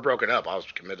 When we were broken up, I was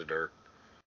committed to her.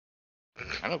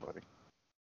 I know, buddy.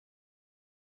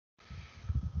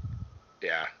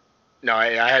 Yeah. No,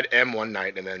 I had M one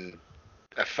night, and then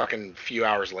a fucking few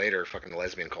hours later, fucking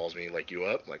lesbian calls me, like, you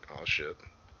up? Like, oh, shit.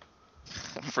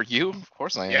 For you? Of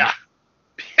course I am. Yeah.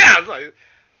 Yeah, I was like...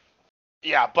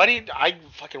 Yeah, buddy, I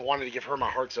fucking wanted to give her my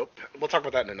heart, so we'll talk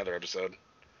about that in another episode.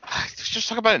 Let's just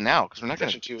talk about it now, because we're not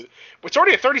going to... It's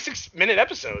already a 36-minute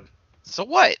episode. So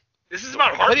what? This is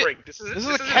about heartbreak. This is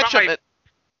a catch-up.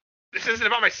 This isn't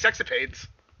about my sexcapades.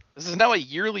 This is now a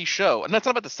yearly show, and that's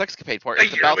not about the sexcapade part.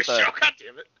 It's about the show. God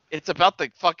damn it! It's about the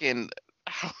fucking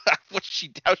how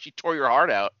she tore your heart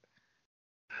out.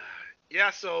 Yeah,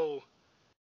 so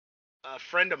a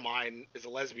friend of mine is a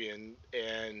lesbian,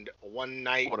 and one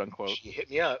night quote unquote she hit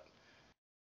me up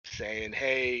saying,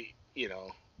 "Hey,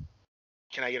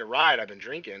 can I get a ride? I've been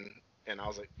drinking." And I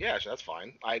was like, "Yeah, that's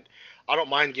fine. I don't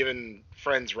mind giving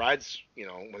friends rides,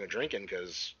 when they're drinking,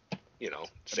 because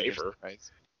safer."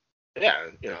 Yeah,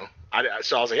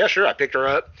 so I was like, yeah, sure. I picked her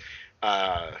up.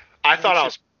 I thought I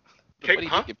was. The buddy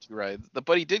did give 2 rides. The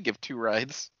buddy did give 2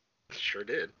 rides. Sure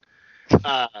did.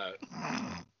 I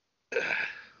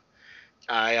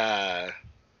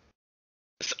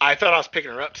thought I was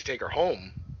picking her up to take her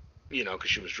home, because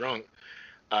she was drunk.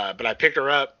 But I picked her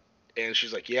up, and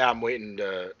she's like, "Yeah, I'm waiting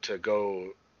to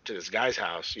go to this guy's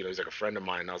house. He's like a friend of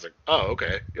mine." And I was like, "Oh,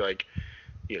 okay." You're like,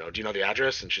 do you know the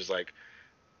address? And she's like,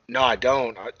 "No, I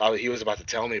don't. He was about to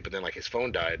tell me, but then like his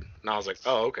phone died." And I was like,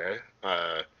 "Oh, okay.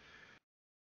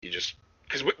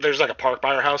 Because there's like a park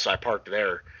by our house, so I parked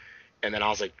there." And then I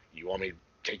was like, "You want me to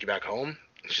take you back home?"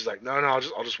 And she's like, "No,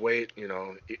 I'll just wait.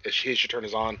 His turn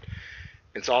is on."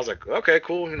 And so I was like, "Okay,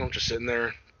 cool. Just sitting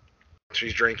there."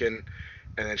 She's drinking,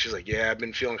 and then she's like, "Yeah, I've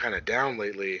been feeling kind of down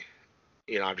lately.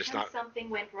 I'm just not." Something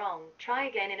went wrong. Try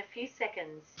again in a few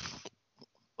seconds.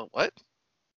 What?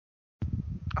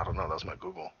 I don't know. That was my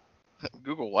Google.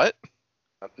 Google what?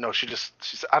 No, she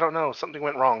said, "I don't know. Something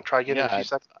went wrong. Try again in a few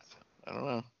seconds." I don't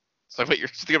know. So what,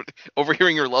 you're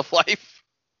overhearing your love life?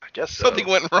 I guess so. Something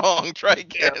went wrong. Try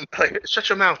again. Yeah, shut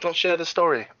your mouth. Don't share the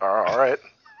story. All right.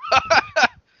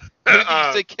 Anything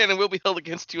you say can and will be held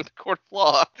against you in the court of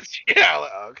law. Yeah.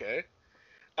 Okay.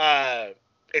 And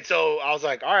so I was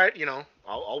like, all right,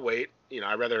 I'll wait.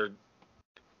 I'd rather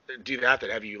do that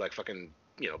than have you like fucking,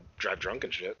 drive drunk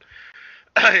and shit.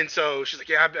 And so she's like,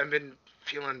 "Yeah, I've been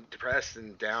feeling depressed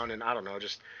and down, and I don't know,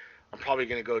 I'm probably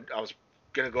gonna go. I was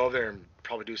gonna go over there and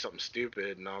probably do something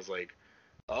stupid." And I was like,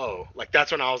 "Oh," like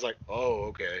that's when I was like, "Oh,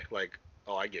 okay, like,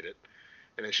 oh, I get it."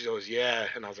 And then she goes, "Yeah,"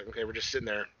 and I was like, "Okay, we're just sitting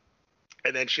there."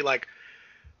 And then she like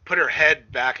put her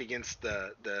head back against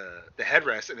the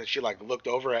headrest, and then she like looked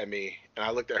over at me, and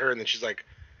I looked at her, and then she's like,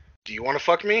 "Do you want to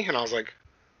fuck me?" And I was like,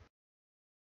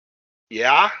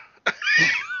 "Yeah."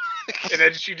 And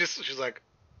then she's like,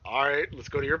 "All right, let's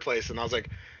go to your place." And I was like,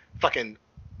 fucking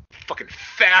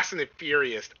Fast and the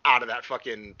Furious out of that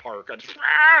fucking park. I just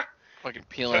fucking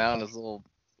peeling out his little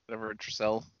whatever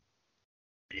Tercel.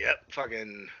 Yep,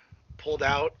 fucking pulled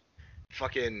out,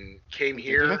 fucking came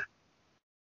here.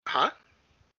 Huh?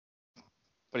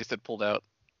 But he said pulled out.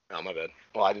 Oh, my bad.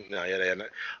 Well, I didn't know.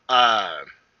 Yeah.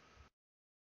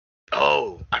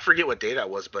 Oh, I forget what day that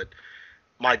was, but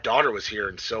my daughter was here,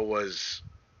 and so was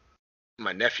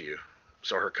my nephew,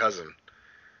 so her cousin.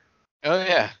 Oh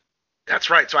yeah, that's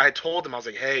right. So I had told him, I was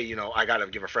like, "Hey, I gotta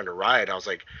give a friend a ride." I was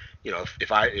like, if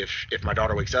my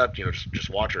daughter wakes up, just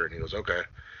watch her. And he goes, "Okay."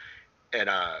 And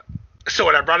so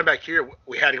when I brought him back here,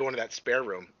 we had to go into that spare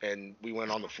room, and we went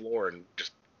on the floor and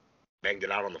just banged it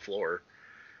out on the floor.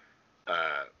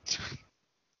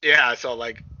 Yeah. So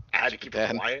like I had to keep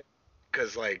it quiet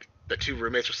because like the 2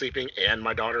 roommates were sleeping and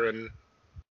my daughter and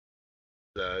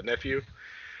the nephew.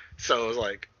 So it was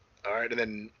like, all right, and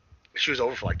then she was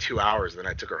over for like 2 hours. And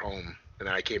then I took her home, and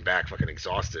then I came back fucking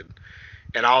exhausted,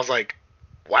 and I was like,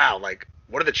 wow, like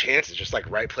what are the chances? Just like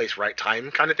right place, right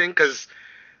time kind of thing, because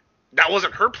that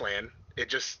wasn't her plan. It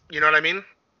just, you know what I mean?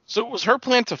 So it was her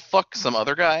plan to fuck some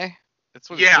other guy? That's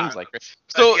what it Yeah. seems like. Right?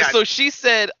 So Yeah. so she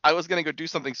said I was gonna go do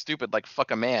something stupid like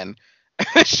fuck a man.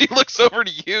 She looks over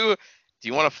to you. Do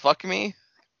you want to fuck me?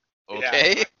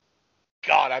 Okay. Yeah.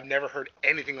 God, I've never heard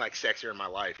anything like sexier in my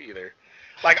life either.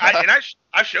 Like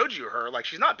I showed you her. Like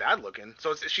she's not bad looking.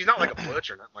 So she's not like a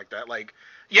butch or nothing like that. Like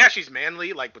yeah, she's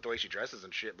manly like with the way she dresses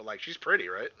and shit. But like she's pretty,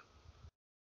 right?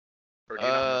 Or do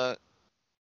you not know?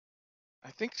 I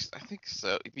think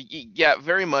so. Yeah,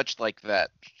 very much like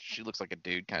that. She looks like a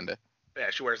dude, kind of.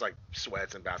 Yeah, she wears like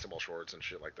sweats and basketball shorts and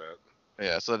shit like that.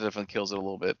 Yeah, so that definitely kills it a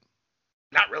little bit.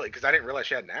 Not really, because I didn't realize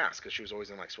she had an ass because she was always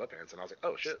in like sweatpants, and I was like,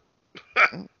 oh shit.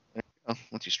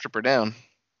 Once you strip her down.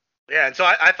 Yeah, and so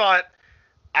I thought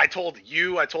I told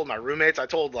you, I told my roommates, I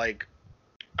told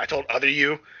other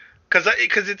you, because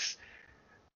it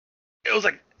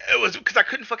was because I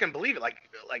couldn't fucking believe it. Like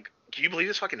can you believe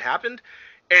this fucking happened?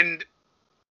 And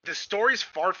the story's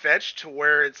far fetched to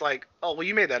where it's like, oh well,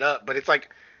 you made that up, but it's like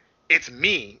it's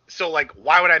me, so like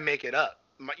why would I make it up?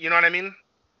 You know what I mean?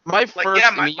 My Like, first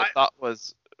yeah, immediate thought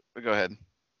was, go ahead.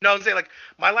 No, I was saying like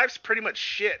my life's pretty much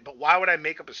shit, but why would I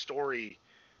make up a story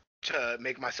to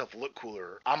make myself look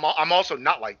cooler? I'm also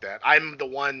not like that. I'm the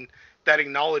one that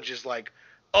acknowledges like,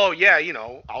 oh yeah, you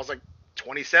know, I was like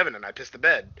 27 and I pissed the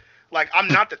bed. Like I'm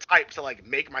not the type to like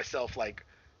make myself like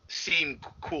seem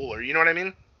cooler. You know what I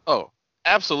mean? Oh,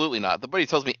 absolutely not. The buddy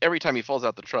tells me every time he falls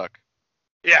out the truck.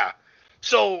 Yeah.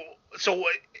 So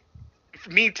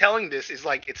me telling this is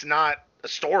like it's not a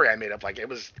story I made up. Like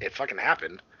it fucking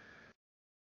happened.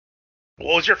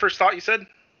 What was your first thought? You said?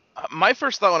 My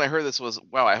first thought when I heard this was,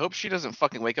 wow, I hope she doesn't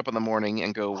fucking wake up in the morning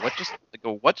and go,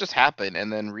 what just happened?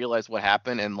 And then realize what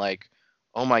happened and like,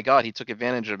 oh my god, he took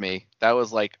advantage of me. That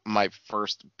was like my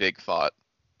first big thought.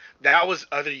 That was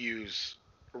other you's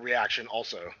reaction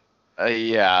also.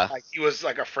 Yeah. Like he was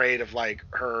like afraid of like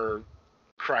her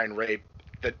crying rape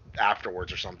that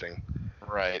afterwards or something.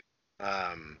 Right.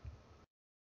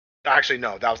 Actually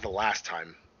no, that was the last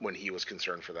time when he was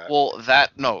concerned for that. Well,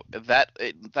 that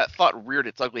thought reared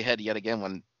its ugly head yet again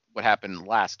when what happened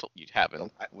last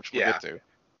happened, which we'll get to.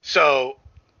 So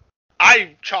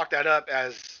I chalked that up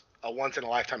as a once in a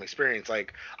lifetime experience.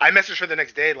 Like I messaged her the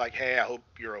next day, like, "Hey, I hope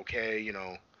you're okay. You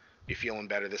know, you feeling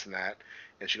better, this and that."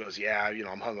 And she goes, "Yeah, you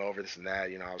know, I'm hungover, this and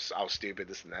that. You know, I was stupid,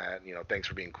 this and that. You know, thanks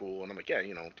for being cool." And I'm like, "Yeah,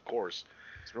 you know, of course."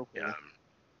 It's real cool.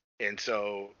 And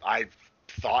so I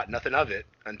thought nothing of it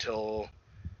until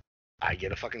I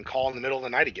get a fucking call in the middle of the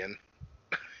night again,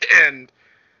 and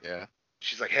yeah,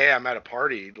 she's like, "Hey, I'm at a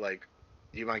party. Like,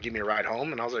 do you want to give me a ride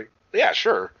home?" And I was like, "Yeah,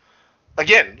 sure."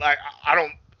 Again, like I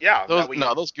don't. Yeah.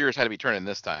 Those gears had to be turning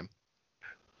this time.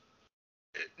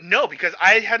 No, because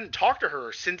I hadn't talked to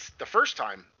her since the first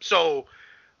time, so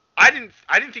I didn't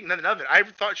think nothing of it. I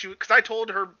thought because I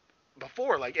told her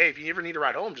before, like, hey, if you ever need a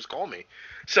ride home, just call me.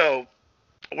 So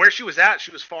where she was at,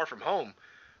 she was far from home.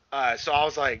 So I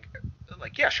was like,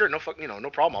 yeah, sure, no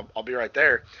problem. I'll be right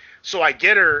there. So I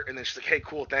get her, and then she's like, hey,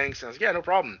 cool, thanks. And I was like, yeah, no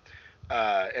problem.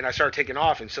 And I started taking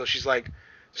off, and so she's like,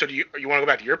 so do you want to go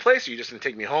back to your place, or you just gonna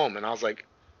take me home? And I was like,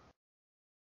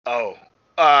 oh,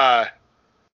 well,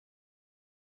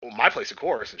 my place, of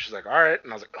course. And she's like, all right.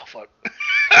 And I was like, oh, fuck.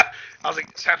 I was like,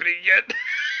 it's happening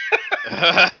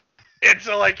again. And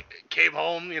so, like, came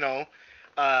home, you know.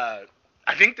 I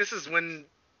think this is when,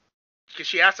 because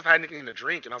she asked if I had anything to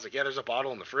drink. And I was like, yeah, there's a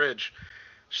bottle in the fridge.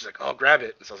 She's like, oh, grab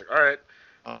it. And so I was like, all right.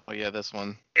 Oh, yeah, this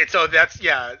one. And so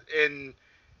and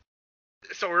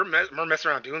so we're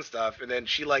messing around doing stuff. And then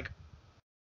she, like,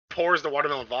 pours the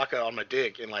watermelon vodka on my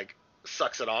dick and, like,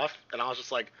 sucks it off. And I was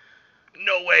just like,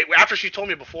 no way. After she told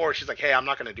me before, she's like, hey, I'm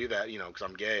not going to do that, you know, because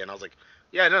I'm gay. And I was like,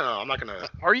 yeah, no, I'm not going to.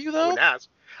 Are you, though? Ask.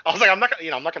 I was like, I'm not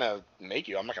going to make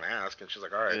you. I'm not going to ask. And she's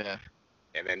like, all right. Yeah.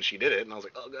 And then she did it. And I was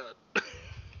like, oh, God.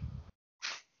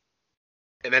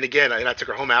 And then again, I took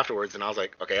her home afterwards. And I was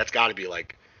like, okay, that's got to be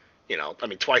like, you know, I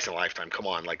mean, twice in a lifetime. Come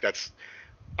on. Like,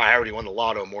 I already won the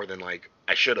lotto more than, like,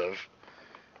 I should have.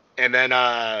 And then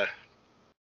out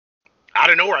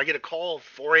of nowhere, I get a call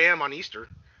 4 a.m. on Easter.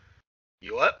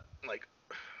 You up? I'm like,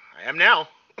 I am now.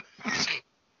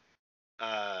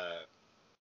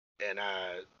 And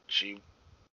she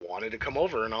wanted to come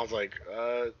over, and I was like,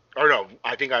 or no,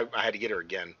 I think I had to get her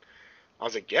again. I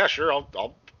was like, yeah, sure,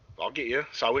 I'll get you.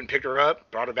 So I went and picked her up,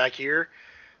 brought her back here.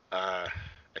 I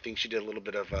think she did a little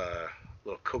bit of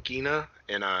little coquina,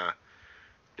 and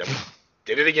then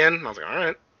did it again. And I was like, all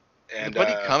right. And did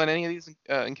Buddy come in any of these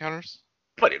encounters?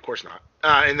 Buddy, of course not.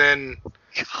 And then,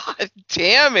 God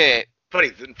damn it! Buddy,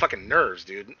 the fucking nerves,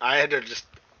 dude. I had to just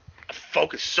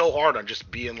focus so hard on just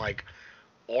being like,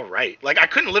 all right. Like I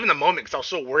couldn't live in the moment because I was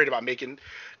so worried about making.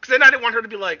 Because then I didn't want her to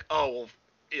be like, oh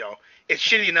well, it's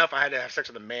shitty enough I had to have sex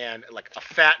with a man, like a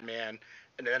fat man,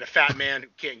 and then a fat man who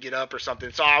can't get up or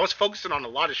something. So I was focusing on a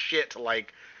lot of shit to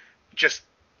like just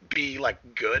be like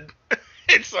good.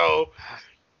 And so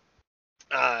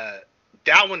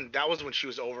that was when she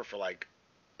was over for like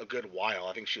a good while.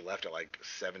 I think she left at like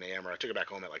 7 a.m. or I took her back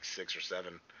home at like 6 or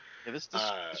 7. Yeah, this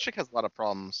chick has a lot of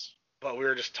problems. But we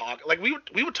were just talking, like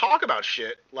we would talk about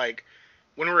shit, like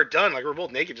when we were done, like we were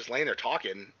both naked, just laying there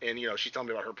talking, and she's telling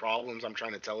me about her problems. I'm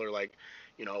trying to tell her like,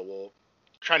 well,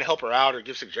 trying to help her out or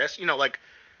give suggestions, like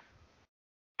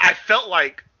I felt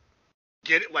like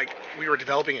we were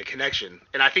developing a connection,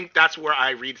 and I think that's where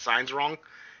I read signs wrong,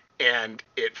 and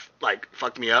it like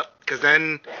fucked me up because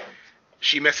then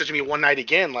she messaged me one night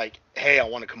again like, hey, I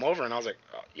want to come over, and I was like,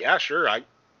 oh, yeah, sure, I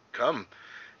come,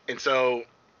 and so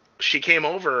she came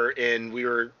over and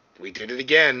we did it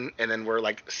again, and then we're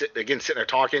like sitting there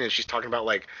talking, and she's talking about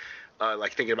like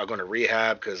thinking about going to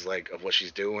rehab because like of what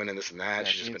she's doing and this and that. Yeah,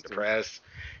 she's just been depressed,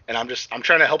 and I'm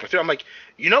trying to help her through. I'm like,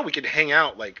 we could hang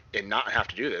out like and not have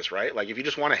to do this, right? Like if you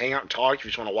just want to hang out and talk, if you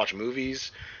just want to watch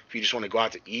movies, if you just want to go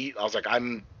out to eat, I was like,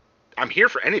 I'm here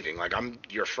for anything. Like I'm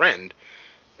your friend.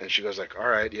 And she goes like, all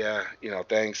right, yeah,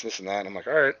 thanks, this and that. And I'm like,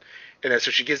 all right. And then so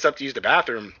she gets up to use the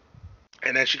bathroom,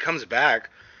 and then she comes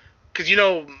back. Because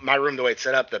my room, the way it's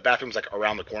set up, the bathroom's like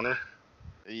around the corner.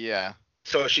 Yeah.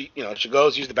 So she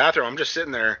goes use the bathroom. I'm just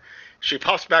sitting there. She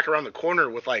pops back around the corner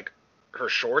with like her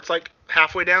shorts like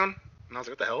halfway down, and I was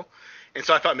like, what the hell? And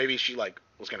so I thought maybe she like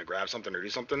was gonna grab something or do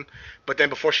something. But then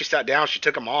before she sat down, she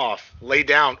took them off, laid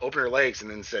down, opened her legs,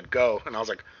 and then said go. And I was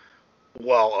like,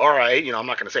 well, all right, I'm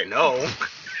not gonna say no.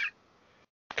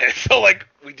 And so like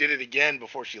we did it again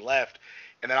before she left,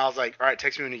 and then I was like, all right,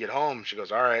 text me when you get home. She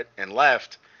goes, all right, and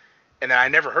left. And then I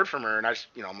never heard from her, and I just,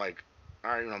 I'm like,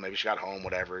 all right, maybe she got home,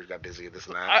 whatever, got busy, this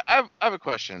and that. I have a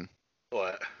question.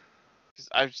 What?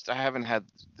 Because I haven't had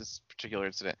this particular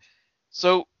incident.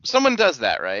 So someone does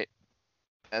that, right?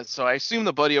 And so I assume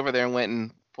the buddy over there went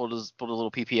and pulled a little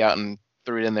PP out and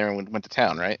threw it in there and went to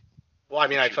town, right? Well, I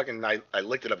mean, I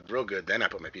licked it up real good, then I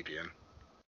put my PP in.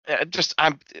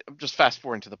 I'm just fast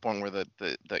forwarding to the point where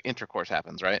the intercourse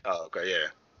happens, right? Oh, okay, yeah.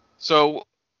 So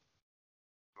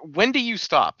when do you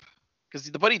stop? Because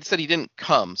the buddy said he didn't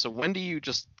come, so when do you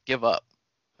just give up?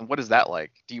 And what is that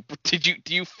like? Do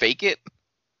you fake it?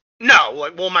 No,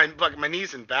 like, well, my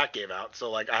knees and back gave out,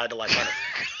 so like I had to like kind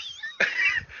of,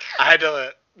 I had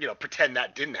to pretend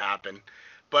that didn't happen.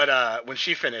 But when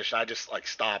she finished, I just like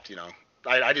stopped.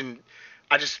 I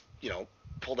just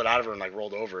pulled it out of her and like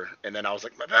rolled over, and then I was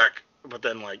like my back, but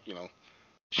then like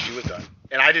she was done,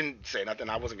 and I didn't say nothing.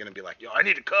 I wasn't gonna be like, I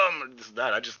need to come or this and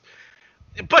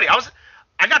that. Buddy,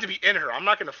 I got to be in her. I'm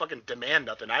not gonna fucking demand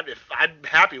nothing. If I'm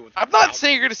happy with. I'm not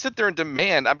saying you're gonna sit there and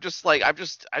demand. I'm just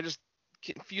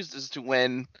confused as to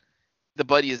when the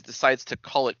buddy decides to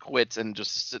call it quits and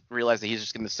just realize that he's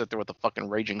just gonna sit there with a fucking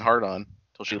raging heart on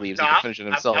till she leaves and can finish it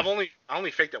himself. I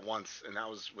only faked it once, and that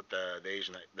was with the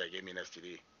Asian that gave me an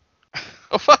STD.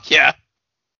 Oh fuck yeah.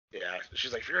 Yeah,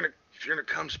 she's like, if you're gonna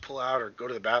come, just pull out or go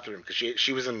to the bathroom, because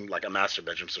she was in like a master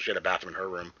bedroom, so she had a bathroom in her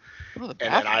room. Go to the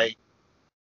bathroom? And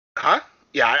then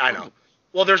yeah, I know.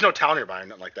 Well, there's no towel nearby or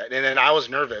nothing like that. And then I was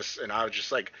nervous, and I was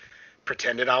just like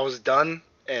pretended I was done,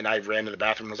 and I ran to the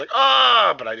bathroom and was like,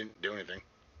 but I didn't do anything.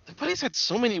 The buddy's had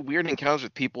so many weird encounters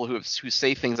with people who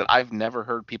say things that I've never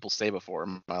heard people say before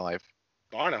in my life.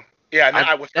 Oh, I know. Yeah, and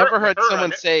I've never heard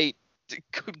someone say,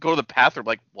 go to the bathroom.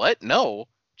 Like, what? No.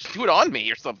 Just do it on me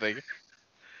or something.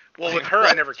 Well, with her,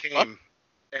 I never came.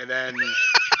 And then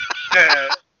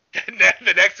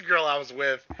the next girl I was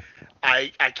with,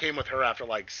 I came with her after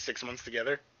like 6 months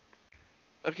together.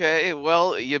 Okay,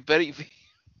 well, you better.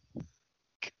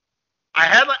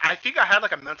 I think I had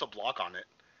like a mental block on it.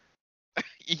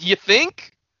 You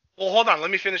think? Well, hold on.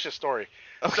 Let me finish the story.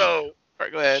 Okay. So, all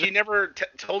right, go ahead. She never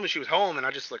told me she was home, and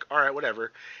I just like, all right,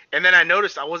 whatever. And then I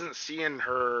noticed I wasn't seeing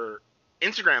her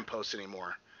Instagram posts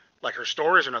anymore, like her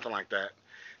stories or nothing like that.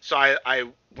 So I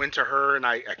went to her and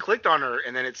I clicked on her,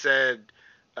 and then it said,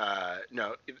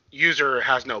 no, user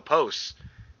has no posts.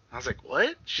 I was like,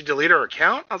 what? She deleted her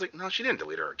account? I was like, no, she didn't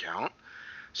delete her account.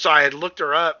 So I had looked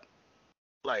her up,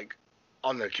 like,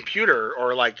 on the computer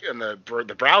or, like, in the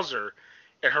browser,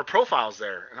 and her profile's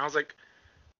there. And I was like,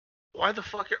 why the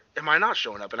fuck am I not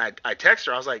showing up? And I texted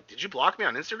her. I was like, did you block me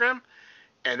on Instagram?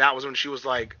 And that was when she was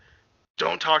like,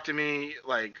 don't talk to me,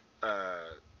 like,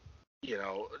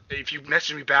 if you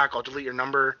message me back, I'll delete your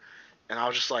number. And I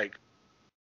was just like,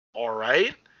 all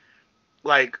right.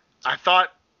 Like, I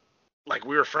thought, like,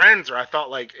 we were friends, or I thought,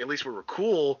 like, at least we were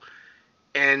cool.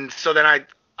 And so then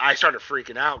I started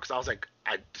freaking out because I was like,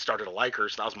 I started to like her,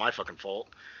 so that was my fucking fault.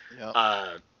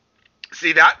 Yep.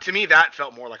 See, that, to me, that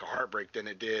felt more like a heartbreak than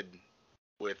it did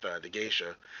with the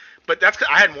geisha. But that's 'cause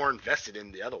I had more invested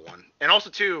in the other one. And also,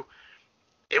 too,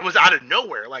 it was out of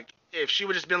nowhere. Like, if she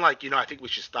would just been like, I think we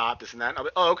should stop this and that, I'll be,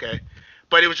 oh, okay.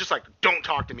 But it was just like, don't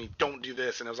talk to me, don't do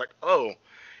this. And I was like, oh.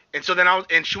 And so then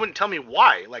and she wouldn't tell me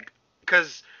why. Like,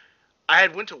 because I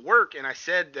had went to work and I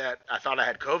said that I thought I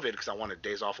had COVID because I wanted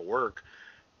days off of work.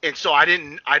 And so I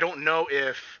don't know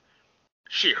if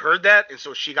she heard that and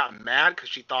so she got mad because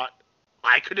she thought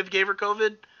I could have gave her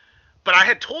COVID. But I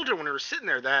had told her when we were sitting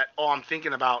there that, oh, I'm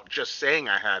thinking about just saying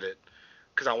I had it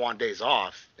because I want days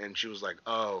off. And she was like,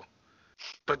 oh.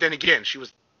 But then again, she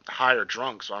was high or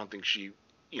drunk, so I don't think she,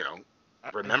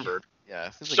 remembered. Yeah.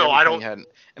 It seems like So I don't.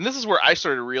 and this is where I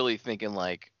started really thinking,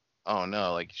 like, oh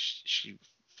no, like she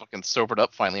fucking sobered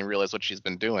up finally and realized what she's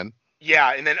been doing.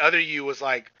 Yeah, and then other you was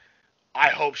like, I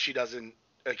hope she doesn't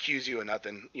accuse you of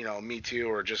nothing, me too,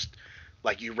 or just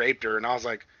like you raped her. And I was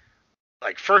like,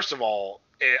 first of all,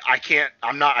 I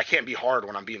can't be hard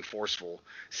when I'm being forceful.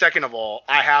 Second of all,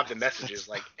 I have the messages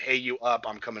like, hey, you up,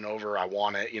 I'm coming over, I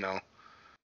want it,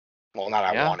 Well, not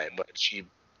I want it, but she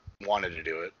wanted to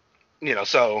do it,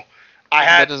 so I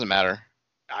had. That doesn't matter.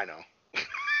 I know.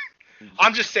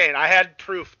 I'm just saying, I had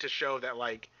proof to show that,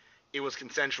 like, it was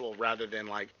consensual rather than,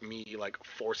 like, me, like,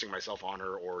 forcing myself on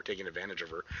her or taking advantage of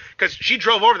her. Because she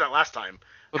drove over that last time.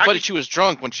 But she was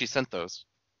drunk when she sent those.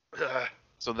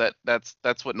 So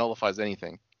that's what nullifies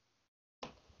anything.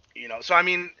 So I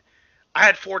mean, I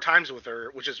had 4 times with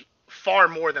her, which is far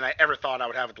more than I ever thought I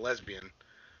would have with a lesbian.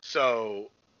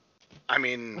 So, I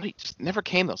mean. But he just never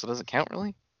came, though, so it doesn't count,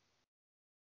 really?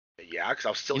 Yeah, because I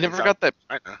was still. You never got that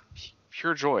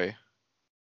pure joy.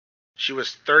 She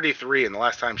was 33, and the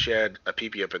last time she had a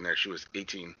pee-pee up in there, she was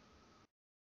 18.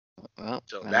 Well,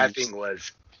 so that thing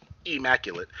was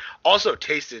immaculate. Also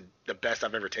tasted the best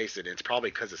I've ever tasted. And it's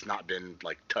probably because it's not been,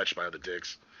 like, touched by other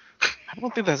dicks. I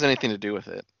don't think that has anything to do with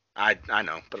it. I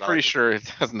know, but pretty sure it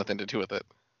has nothing to do with it.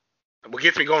 What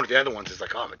gets me going with the other ones is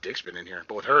like, oh, my dick's been in here.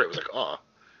 But with her, it was like, oh,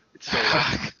 it's so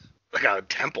like a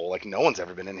temple. Like, no one's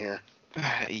ever been in here.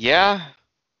 Yeah.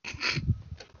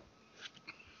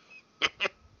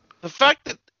 The fact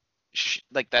that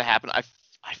that happened, I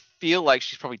feel like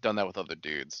she's probably done that with other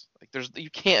dudes. Like, you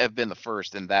can't have been the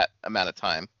first in that amount of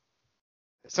time.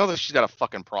 It sounds like she's got a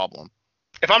fucking problem.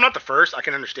 If I'm not the first, I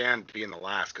can understand being the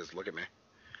last, because look at me.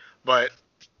 But,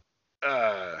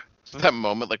 so that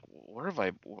moment, like,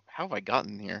 how have I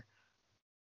gotten here?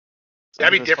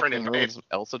 That'd be different if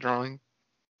Elsa drawing.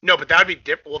 No, but that'd be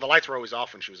different. Well, the lights were always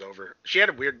off when she was over. She had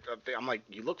a weird thing. I'm like,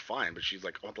 you look fine, but she's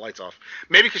like, I want the lights off.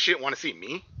 Maybe because she didn't want to see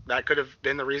me. That could have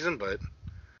been the reason, but.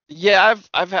 Yeah,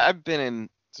 I've been in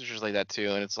situations like that too,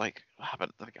 and it's like,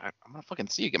 but like, I'm gonna fucking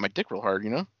see you get my dick real hard,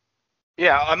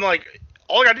 Yeah, I'm like,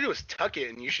 all I gotta do is tuck it,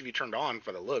 and you should be turned on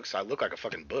for the looks. I look like a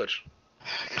fucking butch.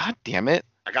 God damn it!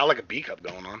 I got like a B cup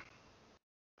going on.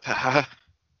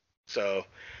 So,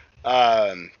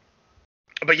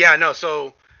 but yeah, no.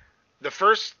 So the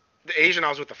Asian I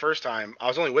was with the first time, I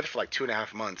was only with her for like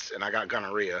 2.5 months, and I got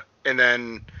gonorrhea, and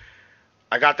then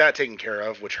I got that taken care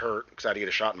of, which hurt because I had to get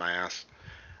a shot in my ass.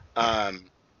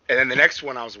 And then the next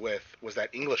one I was with was that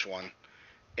English one,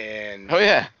 and oh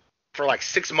yeah, for like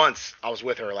 6 months I was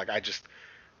with her. Like, I just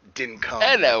didn't come.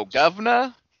 Hello,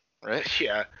 governor. Right?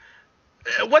 Yeah.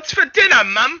 What's for dinner,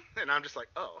 mum? And I'm just like,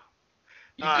 oh.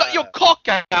 You got your cock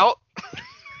out.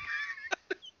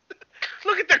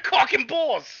 Look at the cock and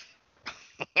balls.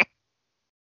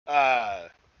 The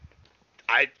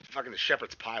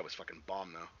shepherd's pie was fucking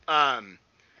bomb though. God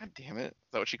damn it.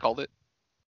 Is that what she called it?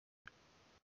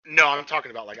 No, I'm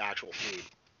talking about like actual food.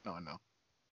 No, I know.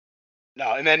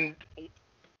 No, and then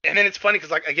it's funny because,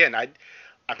 like, again,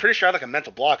 I'm pretty sure I had like a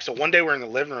mental block. So one day we're in the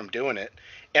living room doing it,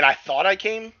 and I thought I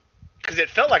came because it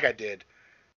felt like I did,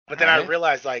 but then I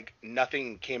realized like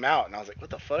nothing came out, and I was like, what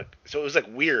the fuck? So it was like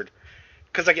weird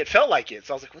because like it felt like it.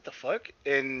 So I was like, what the fuck?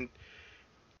 And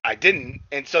I didn't.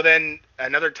 And so then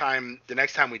another time, the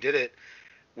next time we did it,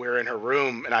 we were in her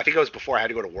room, and I think it was before I had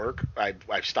to go to work. I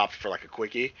stopped for like a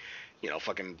quickie,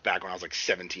 fucking back when I was like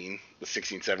 16,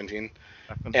 17.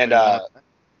 And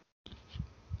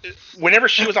whenever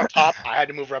she was on top, I had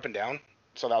to move her up and down.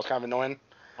 So that was kind of annoying.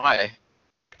 Why?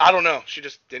 I don't know. She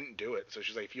just didn't do it. So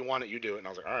she's like, if you want it, you do it. And I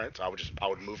was like, all right. So I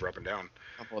would move her up and down.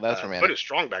 Oh, well, that's romantic. But it was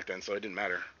strong back then, so it didn't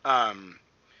matter.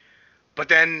 But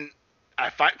then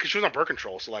because she was on birth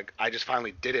control, so like I just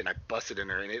finally did it and I busted in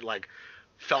her and it like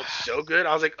felt so good.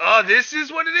 I was like, oh, this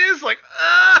is what it is. Like,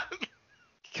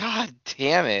 God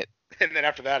damn it. And then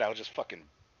after that, I was just fucking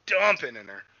dumping in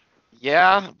her.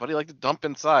 Yeah, buddy like to dump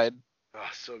inside. Oh,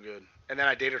 so good. And then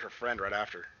I dated her friend right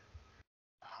after.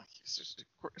 Oh, he's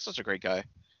such a great guy.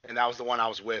 And that was the one I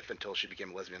was with until she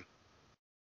became a lesbian.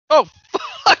 Oh,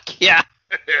 fuck yeah.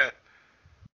 Yeah.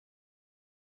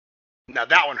 Now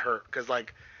that one hurt because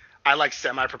like I like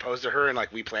semi-proposed to her and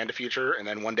like we planned a future and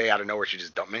then one day out of nowhere she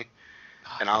just dumped me.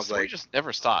 And I was like, just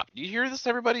never stopped. Do you hear this,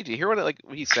 everybody? Do you hear what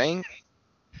he's saying?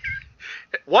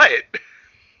 What?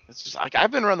 It's just like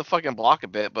I've been around the fucking block a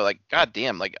bit, but like,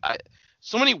 goddamn, like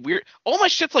so many weird. All my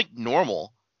shit's like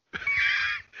normal.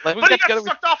 Like we got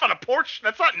sucked off on a porch.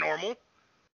 That's not normal.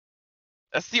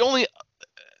 That's the only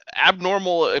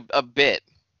abnormal a bit.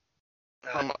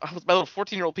 I was my little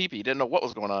 14-year-old peepee. Didn't know what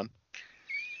was going on.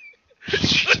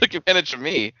 She took advantage of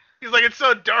me. He's like, it's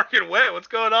so dark and wet. What's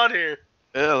going on here?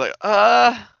 Yeah, like,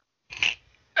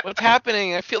 what's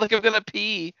happening? I feel like I'm gonna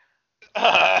pee.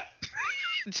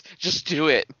 Just do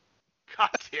it. God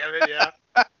damn it, yeah.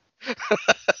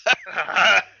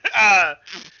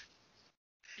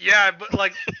 Yeah, but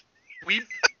like, we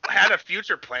had a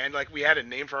future planned. Like, we had a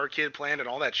name for our kid planned and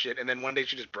all that shit. And then one day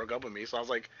she just broke up with me. So I was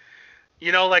like,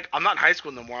 you know, like, I'm not in high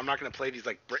school no more. I'm not going to play these,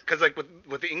 like, because, like,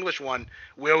 with the English one,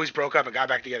 we always broke up and got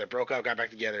back together, broke up, got back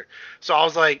together. So I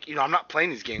was like, you know, I'm not playing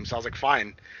these games. So I was like,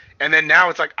 fine. And then now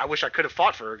it's like, I wish I could have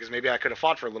fought for her because maybe I could have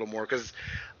fought for her a little more because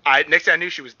next thing I knew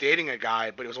she was dating a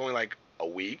guy, but it was only, like, a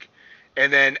week.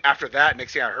 And then after that,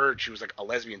 next thing I heard, she was, like, a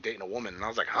lesbian dating a woman. And I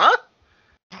was like, huh?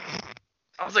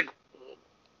 I was like,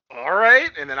 all right.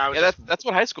 And then I was that's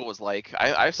what high school was like.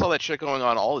 I saw that shit going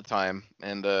on all the time.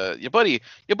 And your buddy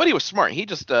was smart. He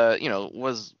just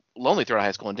was lonely throughout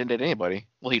high school and didn't date anybody.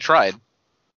 Well, he tried,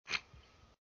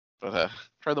 but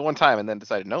tried the one time and then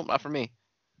decided, nope, not for me.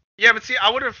 Yeah, but see, I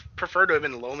would have preferred to have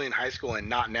been lonely in high school and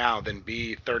not now than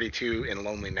be 32 and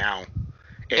lonely now.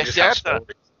 And I got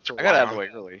out of the way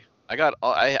early.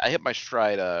 I hit my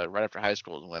stride right after high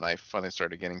school when I finally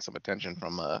started getting some attention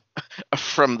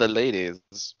from the ladies.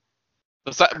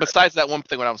 Besides that one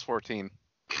thing when I was 14,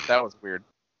 that was weird.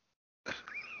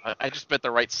 I just met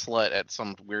the right slut at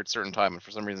some weird certain time, and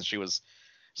for some reason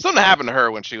something happened to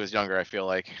her when she was younger. I feel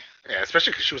like. Yeah,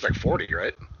 especially because she was like 40,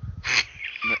 right?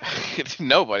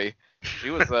 Nobody.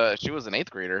 She was an 8th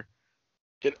grader.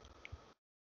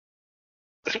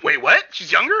 Wait, what?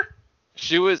 She's younger?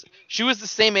 She was the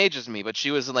same age as me, but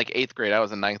she was in like 8th grade. I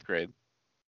was in 9th grade.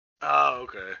 Oh,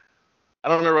 okay. I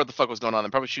don't remember what the fuck was going on.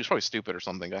 She was probably stupid or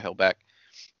something. Got held back.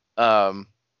 Well,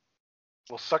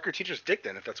 suck your teacher's dick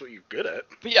then, if that's what you're good at.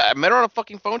 But yeah, I met her on a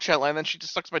fucking phone chat line, and then she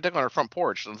just sucks my dick on her front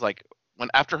porch. And it's like,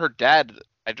 after her dad,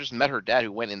 I just met her dad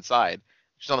who went inside.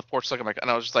 She's on the porch sucking my,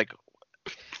 and I was just like,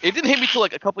 it didn't hit me till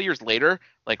like a couple years later.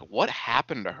 Like, what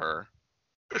happened to her?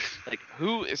 Like,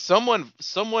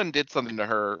 someone did something to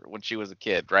her when she was a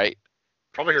kid, right?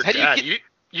 Probably her dad.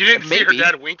 You didn't see her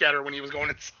dad wink at her when he was going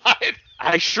inside.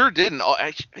 I sure didn't.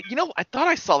 I thought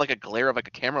I saw like a glare of like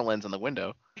a camera lens in the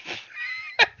window.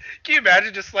 Can you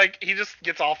imagine just like he just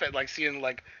gets off at like seeing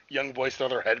like young boys throw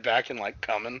their head back and like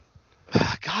coming?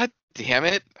 God damn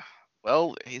it.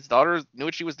 Well, his daughter knew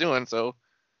what she was doing, so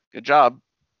good job.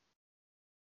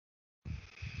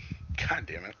 God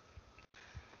damn it.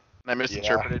 And I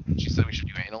misinterpreted. Yeah. She said we should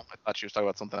do anal. I thought she was talking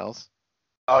about something else.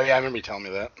 Oh yeah, I remember you telling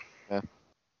me that. Yeah.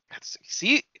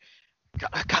 See, God,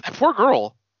 that poor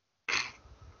girl.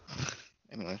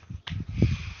 Anyway.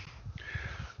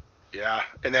 Yeah,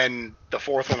 and then the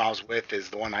fourth one I was with is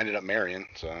the one I ended up marrying.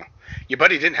 So your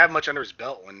buddy didn't have much under his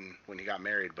belt when he got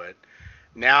married, but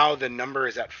now the number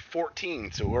is at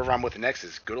 14. So whoever I'm with next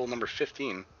is good old number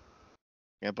 15.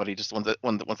 Yeah, buddy, just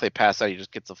once they pass out, he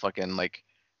just gets a fucking like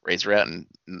razor out and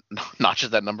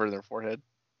notches that number in their forehead.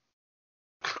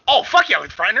 Oh fuck yeah, like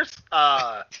Frighteners.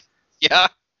 Yeah.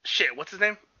 Shit, what's his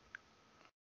name?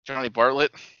 Johnny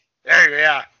Bartlett. There you go,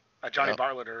 yeah. Johnny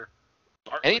Bartlett or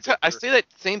Bartlett. Anytime I say that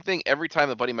same thing every time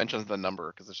the buddy mentions the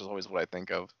number because it's just always what I think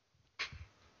of.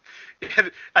 Yeah,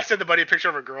 I sent the buddy a picture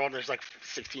of a girl and there's like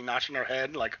 16 notches in her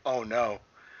head. Like, oh no.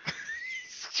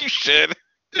 You should.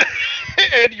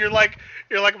 And you're like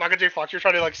Michael J. Fox. You're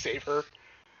trying to like save her.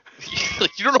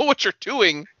 You don't know what you're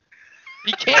doing.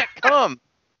 He can't come.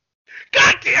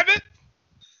 God damn it!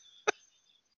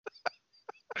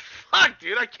 Fuck,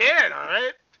 dude, I can,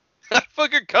 alright? I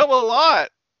fucking come a lot.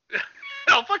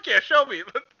 Oh, fuck yeah, show me.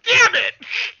 Damn it!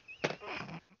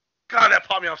 God, that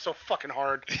popped me off so fucking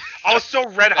hard. I was so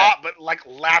red hot, but like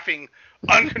laughing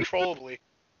uncontrollably.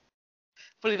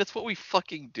 Buddy, that's what we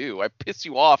fucking do. I piss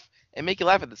you off and make you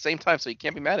laugh at the same time so you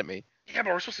can't be mad at me. Yeah,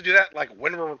 but we're supposed to do that like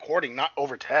when we're recording, not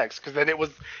over text, because then it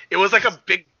was like a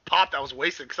big pop that was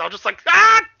wasted. Because I was just like,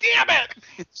 damn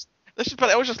it!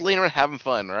 I was just laying around having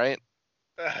fun, right?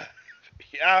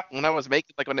 Yeah. When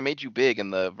I made you big in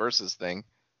the versus thing,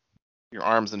 your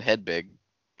arms and head big.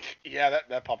 Yeah,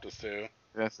 that popped us too.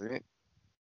 That's it.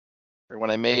 Or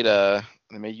when I made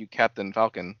you Captain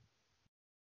Falcon.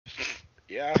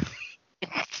 Yeah.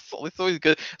 It's always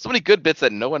good. So many good bits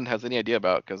that no one has any idea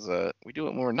about because we do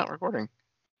it when we're not recording.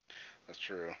 That's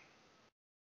true.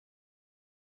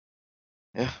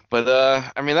 Yeah, but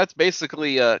I mean that's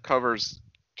basically covers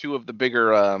two of the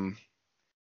bigger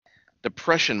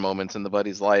depression moments in the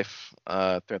buddy's life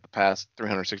throughout the past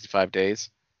 365 days.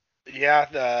 Yeah,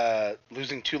 the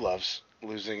losing two loves,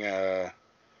 losing the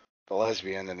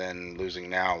lesbian, and then losing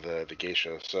now the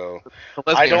geisha. So the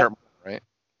lesbian hurt more, right?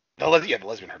 The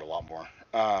lesbian hurt a lot more.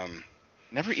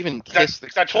 Never even kissed.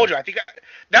 Because I told you,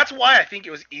 that's why I think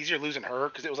it was easier losing her,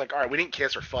 because it was like, all right, we didn't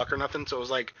kiss or fuck or nothing, so it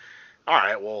was like, all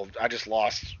right, well, I just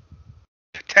lost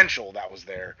potential that was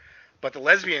there. But the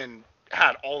lesbian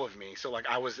had all of me, so like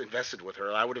I was invested with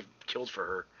her. I would have killed for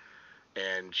her,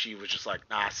 and she was just like,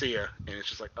 nah, see ya, and it's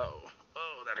just like, oh,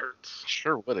 that hurts.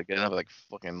 Sure would have gotten up like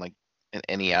fucking like in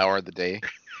any hour of the day.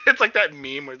 It's like that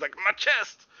meme where it's like my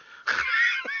chest.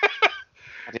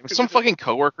 Some fucking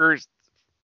coworkers,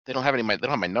 they don't have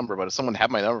my number, but if someone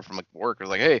had my number from like work, it was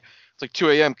like, hey, it's like 2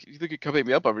 a.m. You think you could come pick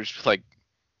me up? I was just like,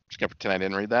 just gonna pretend I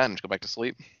didn't read that and just go back to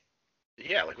sleep.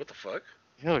 Yeah, like what the fuck?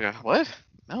 You're like, what?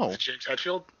 No. Was it James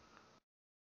Hetfield?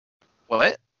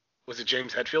 What? Was it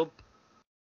James Hetfield?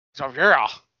 Oh, yeah.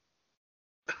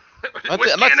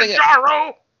 I'm not saying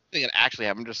it actually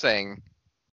happened. I'm just saying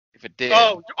if it did.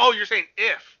 Oh, you're saying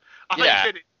if.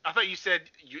 I thought you said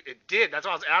it did. That's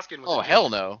what I was asking. Hell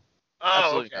no. Oh,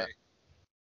 absolutely okay. Not.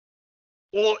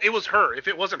 Well, it was her. If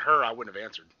it wasn't her, I wouldn't have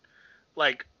answered.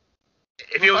 Like,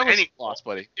 if it was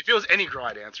any girl,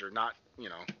 I'd answer. Not,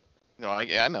 No,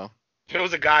 I know. If it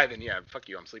was a guy, then yeah, fuck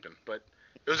you, I'm sleeping. But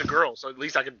it was a girl, so at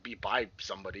least I could be by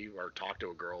somebody or talk to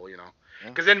a girl,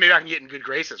 Because then maybe I can get in good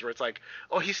graces where it's like,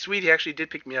 oh, he's sweet. He actually did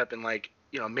pick me up, and like,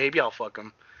 maybe I'll fuck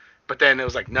him. But then it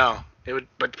was like, no, it would.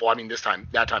 But well, I mean,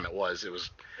 that time it was.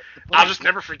 I'll just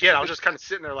never forget. I was just kind of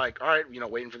sitting there like, all right,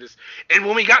 waiting for this. And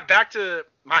when we got back to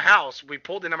my house, we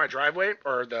pulled into my driveway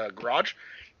or the garage.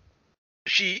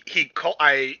 She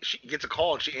gets a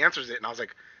call and she answers it, and I was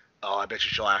like, oh, I bet you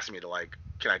she'll ask me to like,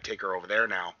 can I take her over there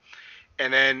now?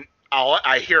 And then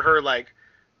I hear her like,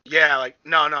 yeah, like,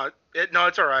 no,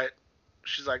 it's all right.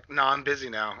 She's like, no, I'm busy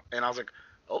now. And I was like,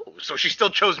 oh, so she still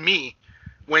chose me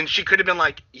when she could have been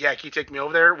like, yeah, can you take me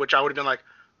over there? Which I would have been like,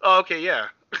 oh, okay, yeah.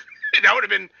 That would have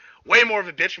been way more of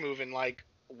a bitch move and like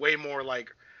way more like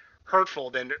hurtful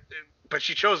than. But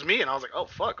she chose me, and I was like, oh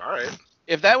fuck, all right.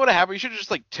 If that would have happened, you should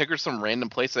just like take her some random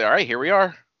place. Say, all right, here we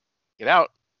are. Get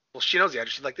out. Well, she knows the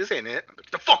address. She's like, this ain't it. I'm like,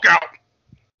 get the fuck out.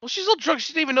 Well, she's all drunk.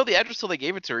 She didn't even know the address till they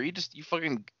gave it to her. You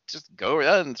fucking just go.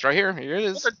 And it's right here. Here it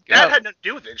is. Well, Dad had nothing to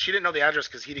do with it. She didn't know the address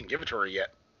because he didn't give it to her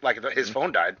yet. Like his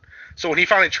phone died. So when he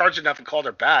finally charged enough and called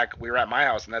her back, we were at my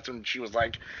house, and that's when she's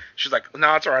like,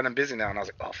 no, it's all right. I'm busy now. And I was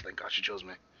like, oh, thank God she chose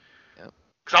me.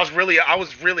 Because I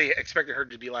was really expecting her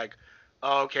to be like,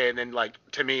 oh, okay, and then like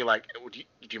to me like, do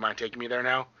you mind taking me there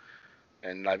now?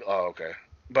 And like, oh, okay.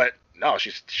 But no,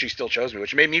 she still chose me,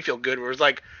 which made me feel good. Where it was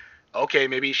like, okay,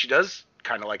 maybe she does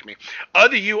kind of like me.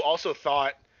 Other you also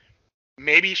thought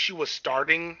maybe she was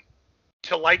starting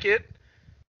to like it,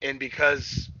 and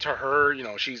because to her,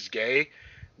 she's gay,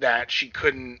 that she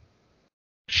couldn't.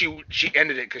 She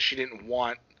ended it because she didn't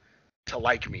want to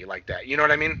like me like that. You know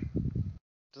what I mean?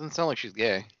 Doesn't sound like she's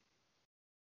gay.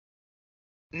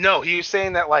 No, he was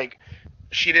saying that like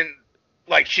she didn't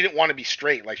want to be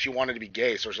straight, like she wanted to be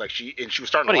gay, so it's like she was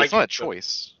starting to like. It's not a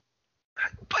choice.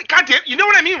 But goddamn, you know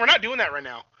what I mean? We're not doing that right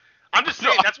now. I'm just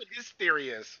saying that's what his theory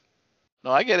is.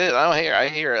 No, I get it. I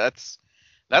hear it.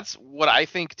 That's what I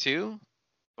think too.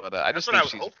 But I just think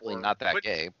she's really not that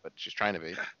gay, but she's trying to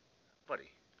be.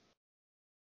 Buddy.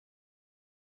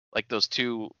 Like those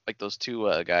two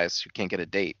guys who can't get a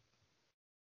date.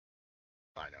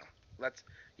 I know.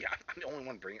 I'm the only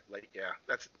one bringing it. Like, yeah,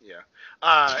 that's, yeah.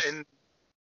 And,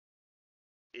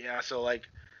 yeah, so, like,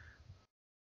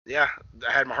 yeah,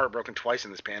 I had my heart broken twice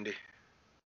in this pandy.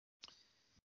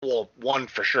 Well, one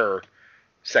for sure.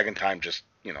 Second time just,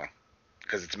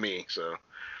 because it's me, so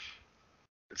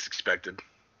it's expected.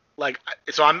 Like,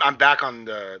 so I'm back on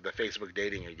the Facebook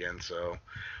dating again, so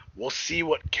we'll see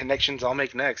what connections I'll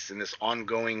make next in this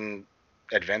ongoing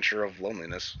adventure of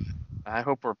loneliness. I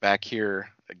hope we're back here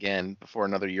again before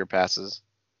another year passes.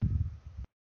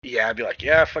 Yeah, I'd be like,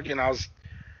 yeah, fucking,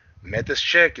 met this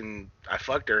chick and I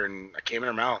fucked her and I came in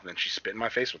her mouth and then she spit in my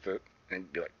face with it.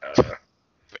 And be like,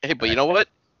 Hey, but you know what?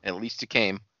 At least you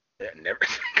came. Yeah, never.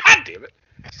 God damn it.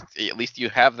 At least you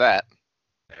have that.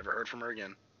 Never heard from her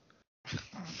again.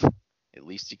 At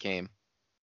least you came.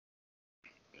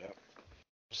 Yep.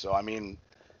 So, I mean,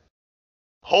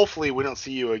 hopefully we don't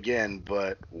see you again,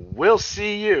 but we'll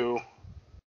see you.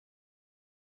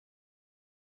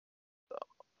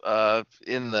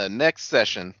 In the next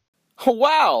session.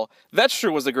 Wow, that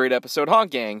sure was a great episode, huh,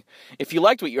 gang? If you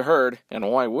liked what you heard, and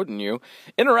why wouldn't you,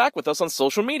 interact with us on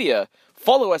social media.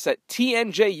 Follow us at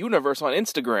TNJ Universe on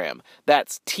Instagram.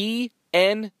 That's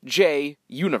TNJ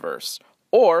Universe.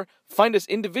 Or find us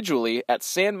individually at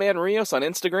Sandman Rios on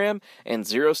Instagram and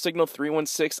Zero Signal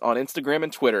 316 on Instagram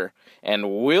and Twitter.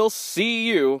 And we'll see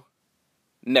you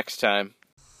next time.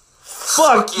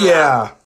 Fuck yeah!